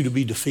don't want you to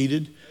be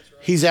defeated.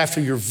 He's after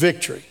your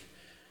victory.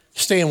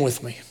 Stand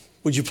with me,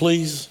 would you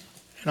please?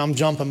 And I'm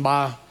jumping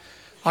by.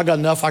 I got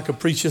enough. I could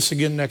preach this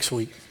again next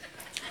week.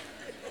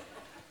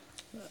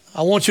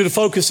 I want you to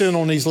focus in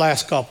on these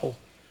last couple.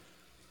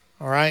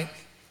 All right?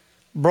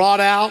 Brought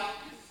out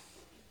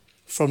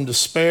from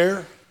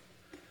despair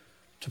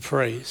to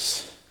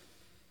praise.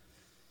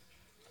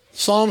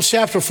 Psalms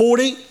chapter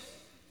 40,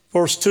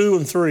 verse 2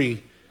 and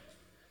 3.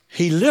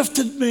 He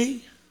lifted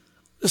me,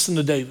 listen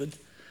to David.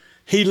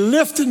 He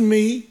lifted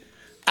me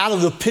out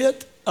of the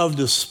pit of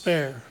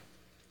despair,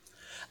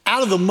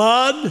 out of the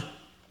mud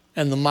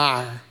and the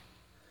mire.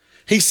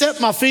 He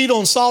set my feet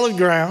on solid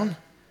ground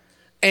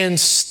and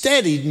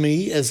steadied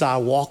me as I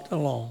walked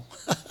along.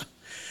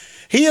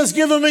 He has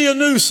given me a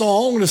new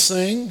song to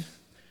sing,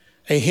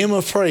 a hymn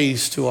of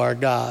praise to our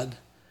God.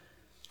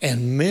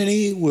 And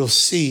many will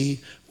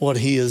see what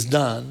he has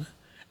done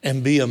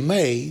and be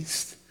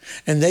amazed,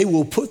 and they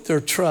will put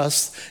their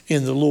trust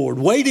in the Lord.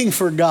 Waiting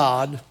for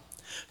God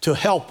to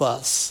help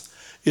us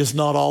is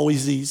not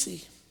always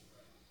easy.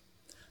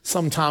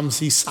 Sometimes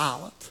he's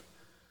silent.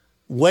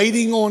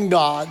 Waiting on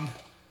God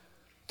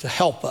to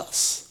help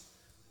us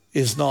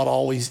is not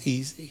always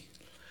easy.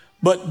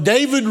 But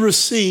David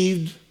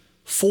received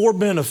 4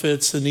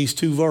 benefits in these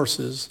 2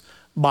 verses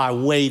by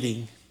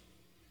waiting.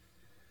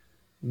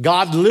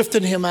 God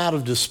lifted him out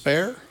of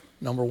despair,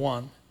 number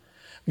 1.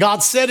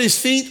 God set his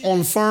feet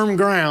on firm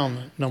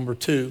ground, number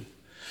 2.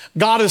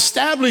 God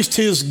established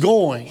his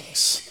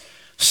goings,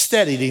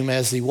 steadied him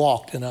as he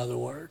walked, in other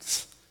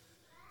words.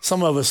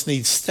 Some of us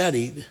need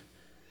steadied.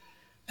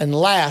 And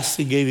last,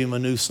 he gave him a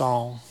new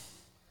song.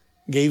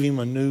 Gave him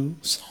a new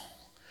song.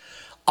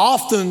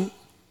 Often,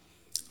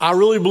 I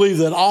really believe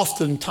that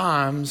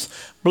oftentimes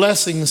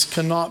blessings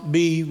cannot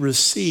be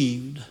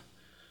received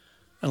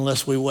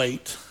unless we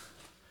wait.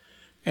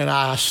 And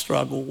I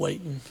struggle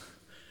waiting.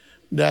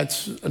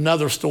 That's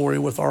another story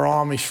with our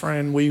Amish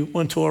friend. We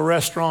went to a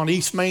restaurant,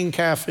 East Main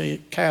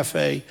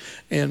Cafe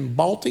in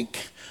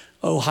Baltic,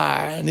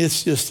 Ohio, and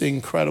it's just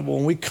incredible.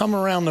 And we come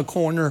around the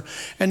corner,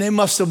 and there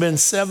must have been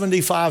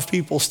 75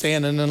 people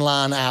standing in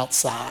line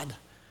outside.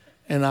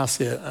 And I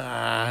said,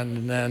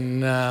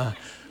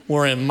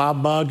 we're in my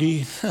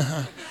buggy.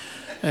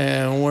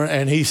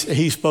 and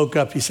he spoke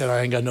up. He said,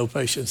 I ain't got no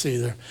patience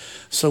either.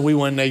 So we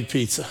went and ate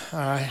pizza, all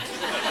right?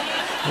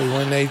 We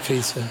went and ate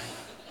pizza.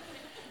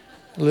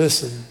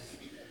 Listen,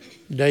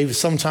 David,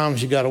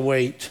 sometimes you got to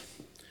wait.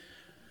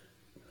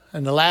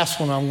 And the last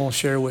one I'm going to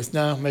share with,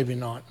 no, maybe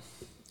not.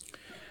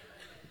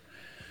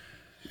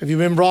 Have you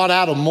been brought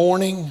out of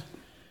mourning?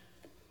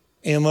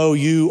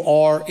 M-O-U-R-N-I-N-G.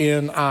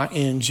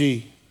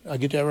 I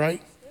get that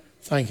right?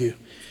 Thank you.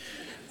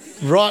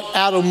 Brought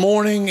out of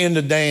mourning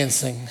into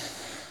dancing.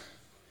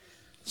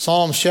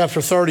 Psalms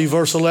chapter 30,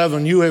 verse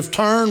 11. You have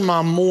turned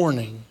my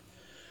mourning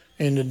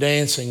into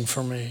dancing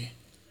for me.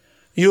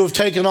 You have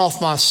taken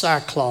off my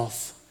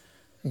sackcloth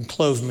and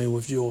clothed me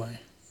with joy.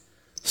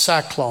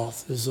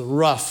 Sackcloth is a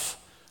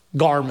rough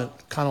garment,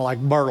 kind of like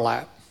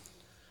burlap.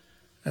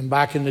 And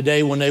back in the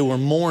day when they were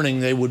mourning,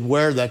 they would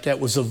wear that. That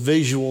was a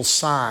visual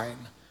sign.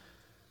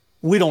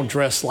 We don't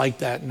dress like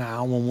that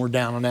now when we're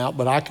down and out,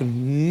 but I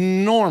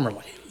can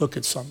normally look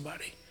at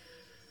somebody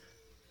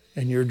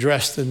and you're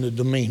dressed in the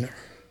demeanor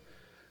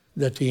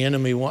that the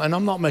enemy wants. And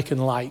I'm not making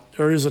light.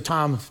 There is a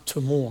time to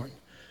mourn,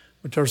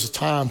 but there's a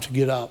time to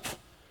get up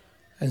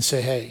and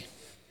say, hey,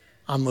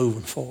 I'm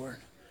moving forward.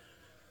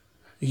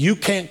 You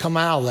can't come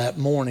out of that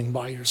mourning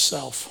by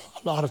yourself.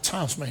 A lot of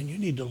times, man, you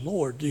need the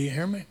Lord. Do you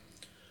hear me?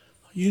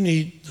 You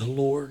need the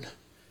Lord.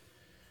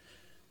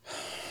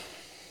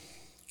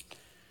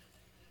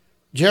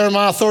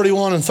 Jeremiah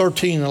 31 and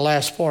 13, the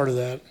last part of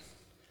that.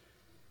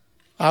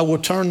 I will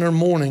turn their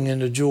mourning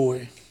into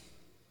joy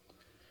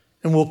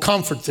and will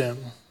comfort them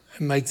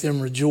and make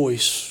them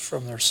rejoice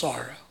from their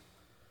sorrow.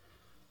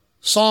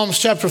 Psalms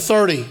chapter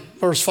 30,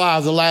 verse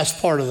 5, the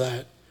last part of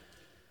that.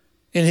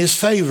 In his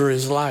favor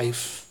is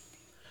life.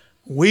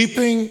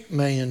 Weeping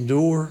may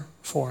endure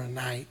for a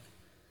night,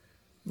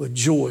 but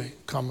joy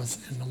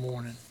cometh in the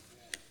morning.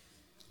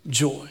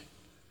 Joy.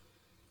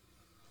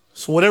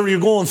 So whatever you're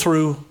going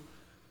through,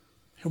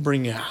 he'll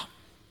bring you out.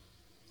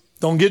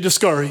 Don't get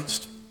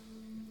discouraged.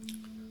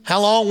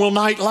 How long will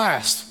night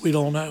last? We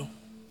don't know.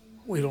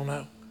 We don't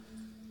know.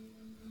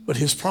 But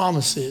his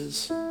promise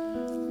is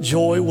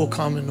joy will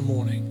come in the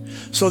morning.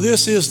 So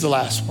this is the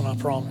last one, I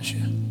promise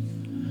you.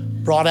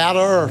 Brought out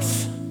of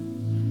earth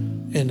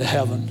into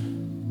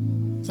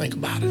heaven. Think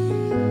about it.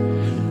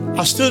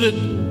 I stood at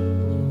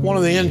one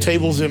of the end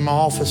tables in my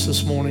office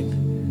this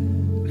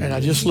morning, And I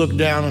just looked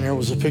down and there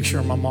was a picture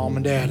of my mom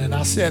and dad. And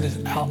I said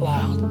it out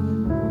loud.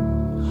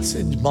 I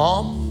said,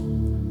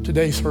 Mom,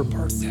 today's her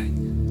birthday.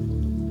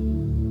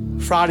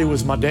 Friday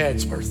was my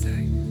dad's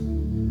birthday.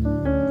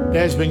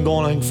 Dad's been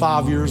going, I think,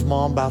 5 years,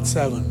 Mom about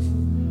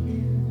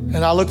 7.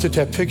 And I looked at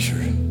that picture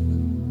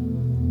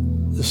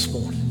this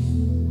morning.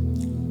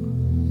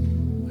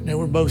 And they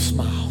were both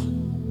smiling.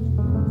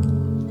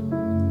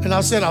 And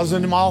I said, I was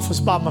in my office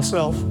by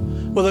myself.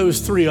 Well, there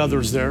was 3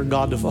 others there,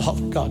 God the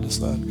Father, God the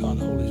Son, God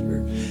the Holy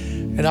Spirit.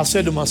 And I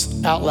said to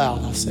myself out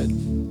loud, I said,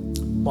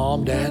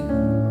 Mom, Dad,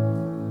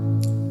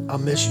 I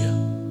miss you.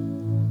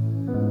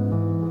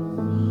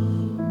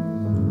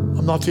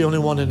 I'm not the only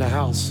one in the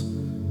house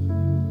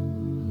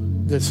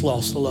that's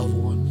lost a loved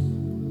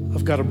one.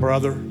 I've got a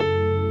brother.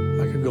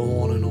 I could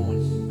go on and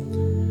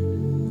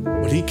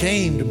on. But he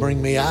came to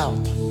bring me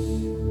out.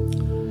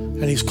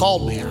 And he's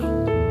called me out.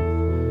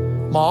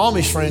 My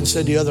Amish friend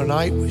said the other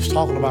night, we was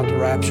talking about the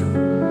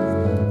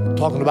rapture,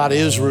 talking about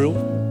Israel,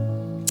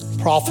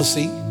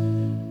 prophecy.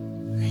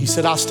 He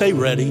said, I stay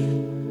ready.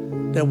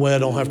 That way I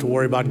don't have to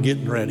worry about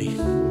getting ready.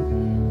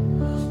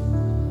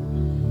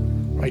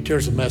 Right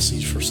there's a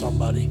message for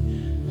somebody.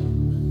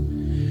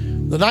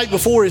 The night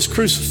before his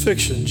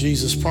crucifixion,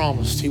 Jesus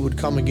promised he would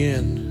come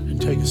again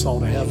and take us all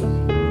to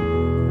heaven.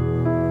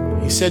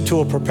 He said, to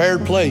a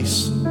prepared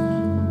place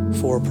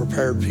for a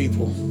prepared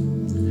people.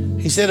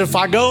 He said, if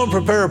I go and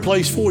prepare a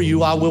place for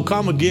you, I will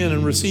come again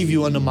and receive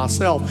you unto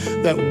myself,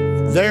 that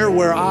there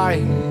where I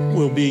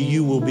will be,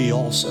 you will be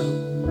also.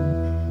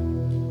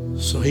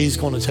 So he's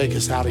going to take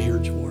us out of here,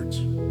 George.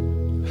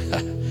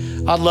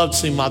 I'd love to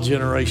see my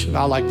generation.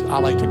 I like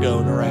to go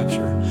in the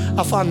rapture.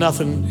 I find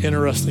nothing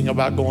interesting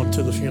about going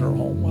to the funeral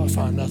home. I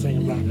find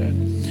nothing about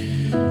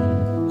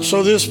that.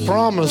 So this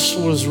promise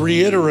was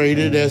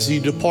reiterated as he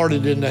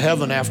departed into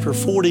heaven after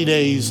 40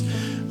 days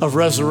of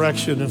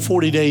resurrection and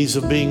 40 days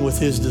of being with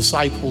his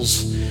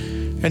disciples.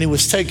 And he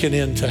was taken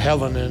into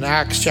heaven in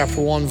Acts chapter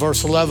 1,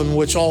 verse 11,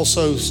 which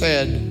also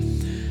said,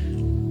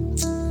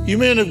 you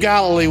men of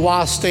Galilee,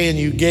 why stand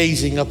you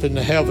gazing up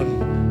into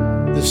heaven?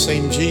 This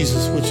same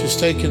Jesus, which is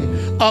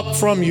taken up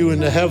from you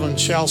into heaven,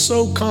 shall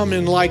so come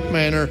in like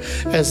manner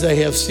as they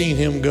have seen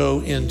him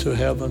go into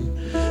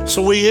heaven.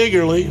 So we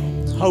eagerly,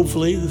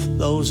 hopefully,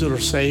 those that are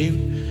saved,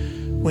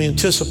 we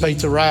anticipate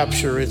the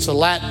rapture. It's a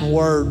Latin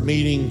word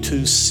meaning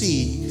to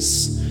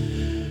seize,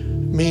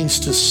 means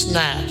to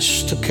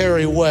snatch, to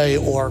carry away,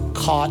 or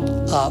caught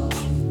up.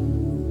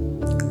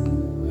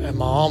 And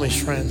my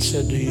Amish friend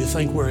said, do you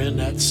think we're in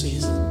that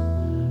season?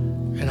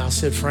 And I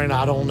said, friend,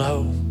 I don't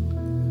know.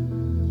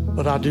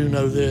 But I do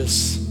know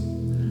this.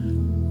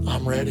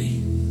 I'm ready.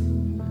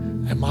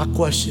 And my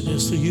question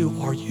is to you,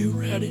 are you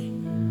ready?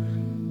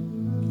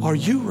 Are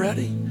you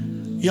ready?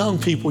 Young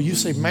people, you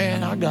say,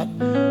 man, I got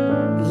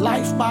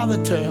life by the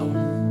tail.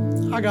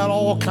 I got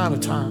all kind of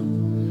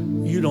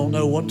time. You don't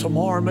know what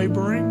tomorrow may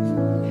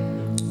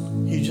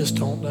bring. You just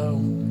don't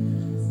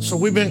know. So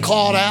we've been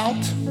called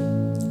out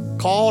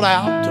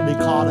to be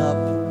caught up.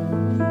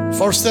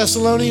 1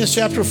 Thessalonians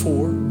chapter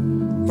 4,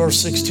 verse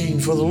 16,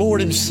 for the Lord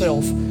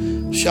himself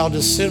shall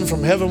descend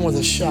from heaven with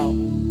a shout,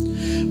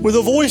 with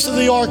the voice of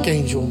the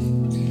archangel,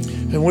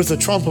 and with the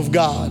trump of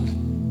God.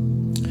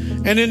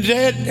 And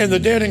the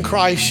dead in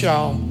Christ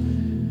shall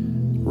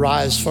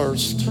rise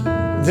first.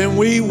 Then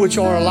we which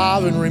are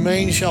alive and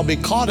remain shall be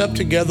caught up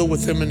together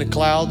with them in the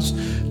clouds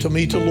to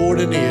meet the Lord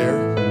in the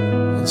air.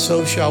 And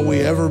so shall we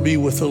ever be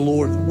with the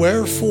Lord.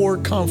 Wherefore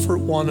comfort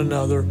one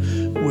another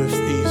with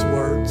these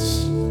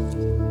words.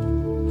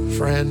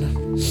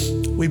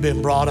 Friend, we've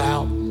been brought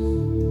out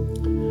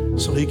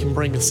so he can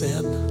bring us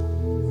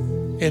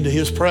into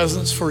his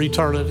presence for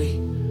eternity.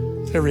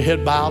 Every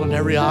head bowed and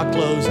every eye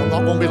closed. I'm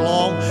not going to be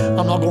long.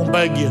 I'm not going to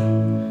beg you.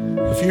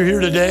 If you're here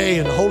today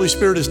and the Holy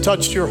Spirit has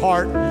touched your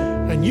heart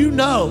and you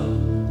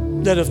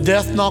know that if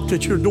death knocked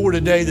at your door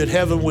today, that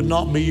heaven would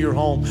not be your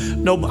home.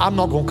 No, I'm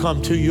not going to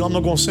come to you. I'm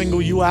not going to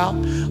single you out.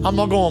 I'm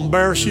not going to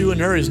embarrass you,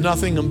 and there is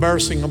nothing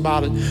embarrassing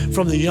about it.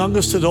 From the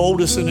youngest to the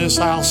oldest in this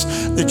house,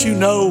 that you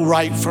know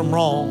right from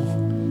wrong.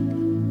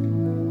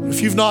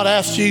 If you've not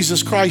asked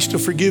Jesus Christ to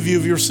forgive you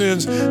of your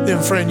sins,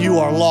 then friend, you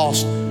are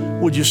lost.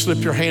 Would you slip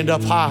your hand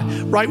up high,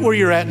 right where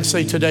you're at, and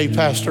say, today,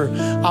 Pastor,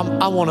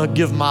 I want to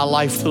give my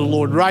life to the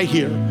Lord right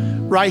here,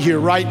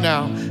 right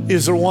now.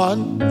 Is there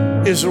one?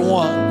 Is there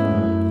one?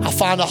 I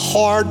find I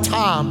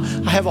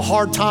have a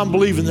hard time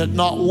believing that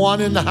not one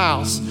in the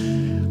house.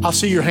 I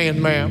see your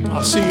hand, ma'am.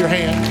 I see your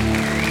hand.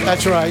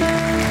 That's right.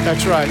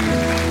 That's right.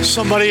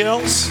 Somebody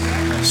else?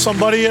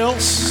 Somebody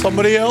else?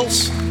 Somebody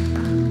else?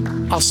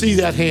 I see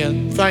that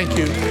hand. Thank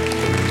you.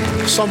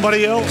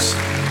 Somebody else?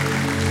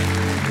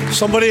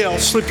 Somebody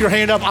else. Slip your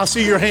hand up. I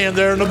see your hand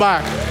there in the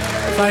back.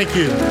 Thank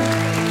you.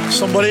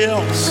 Somebody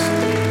else.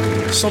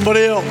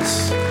 Somebody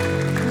else.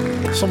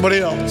 Somebody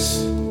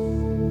else.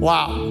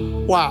 Wow.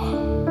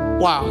 Wow.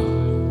 Wow.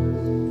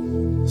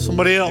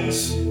 Somebody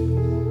else.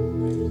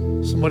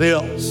 Somebody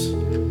else.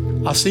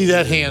 I see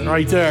that hand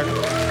right there.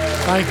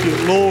 Thank you,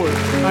 Lord.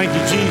 Thank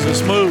you,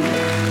 Jesus. Move.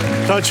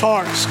 Touch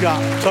hearts,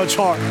 God. Touch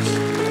hearts.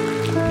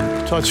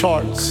 Touch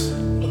hearts.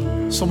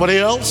 Somebody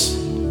else?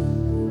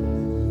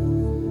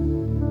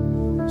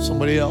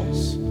 Somebody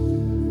else?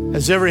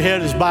 As every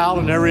head is bowed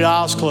and every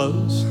eye is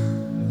closed,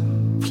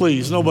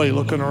 please, nobody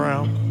looking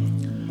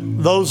around.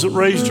 Those that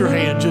raised your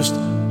hand, just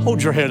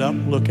hold your head up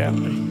and look at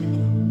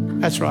me.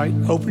 That's right.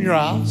 Open your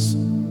eyes.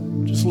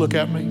 Just look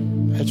at me.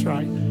 That's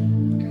right.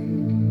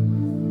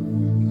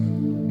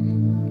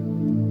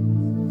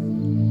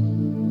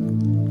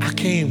 I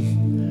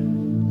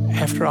came,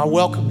 after I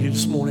welcomed you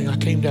this morning, I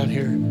came down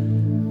here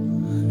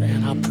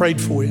and I prayed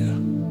for you.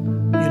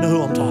 You know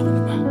who I'm talking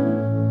about.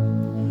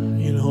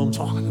 You know who I'm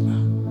talking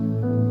about.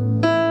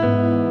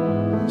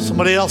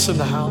 Somebody else in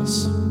the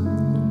house.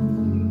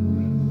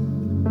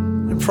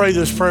 And pray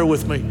this prayer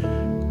with me.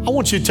 I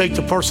want you to take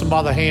the person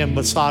by the hand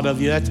beside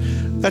of you.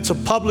 That's a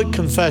public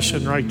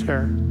confession right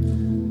there.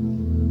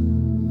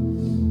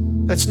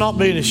 That's not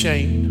being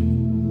ashamed.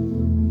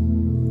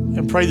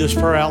 And pray this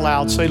prayer out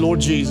loud. Say, Lord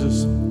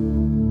Jesus,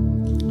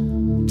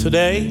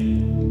 today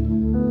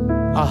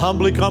I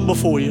humbly come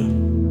before you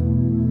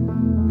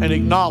and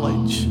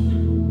acknowledge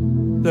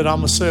that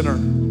I'm a sinner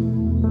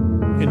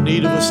in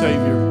need of a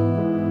Savior.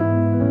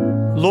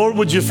 Lord,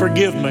 would you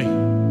forgive me?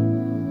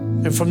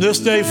 And from this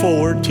day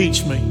forward,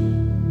 teach me,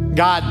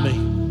 guide me,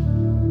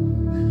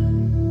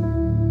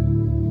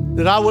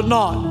 that I would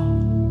not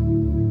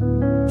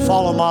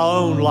follow my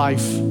own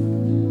life,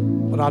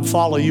 but I'd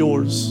follow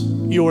yours,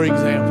 your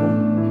example.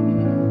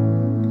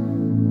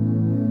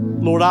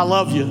 Lord, I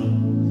love you.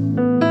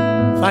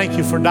 Thank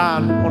you for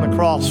dying on a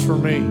cross for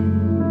me.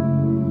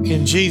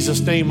 In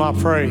Jesus' name I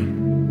pray,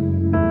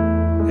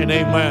 and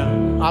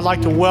amen. I'd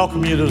like to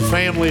welcome you to the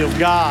family of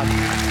God.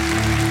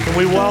 Can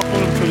we welcome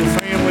them to the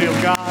family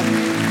of God?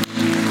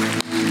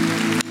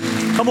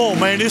 Come on,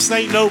 man, this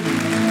ain't no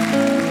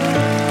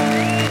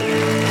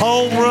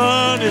home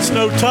run. It's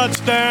no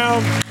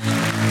touchdown.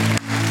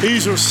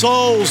 These are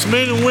souls,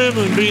 men and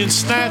women, being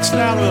snatched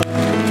out of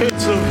the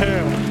pits of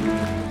hell.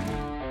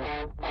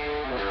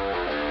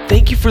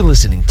 Thank you for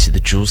listening to the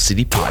Jewel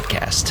City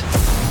Podcast.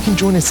 You can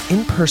join us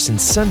in person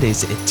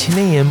Sundays at 10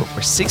 a.m.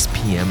 or 6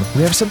 p.m.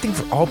 We have something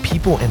for all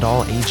people and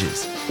all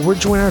ages. Or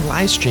join our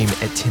live stream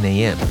at 10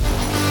 a.m.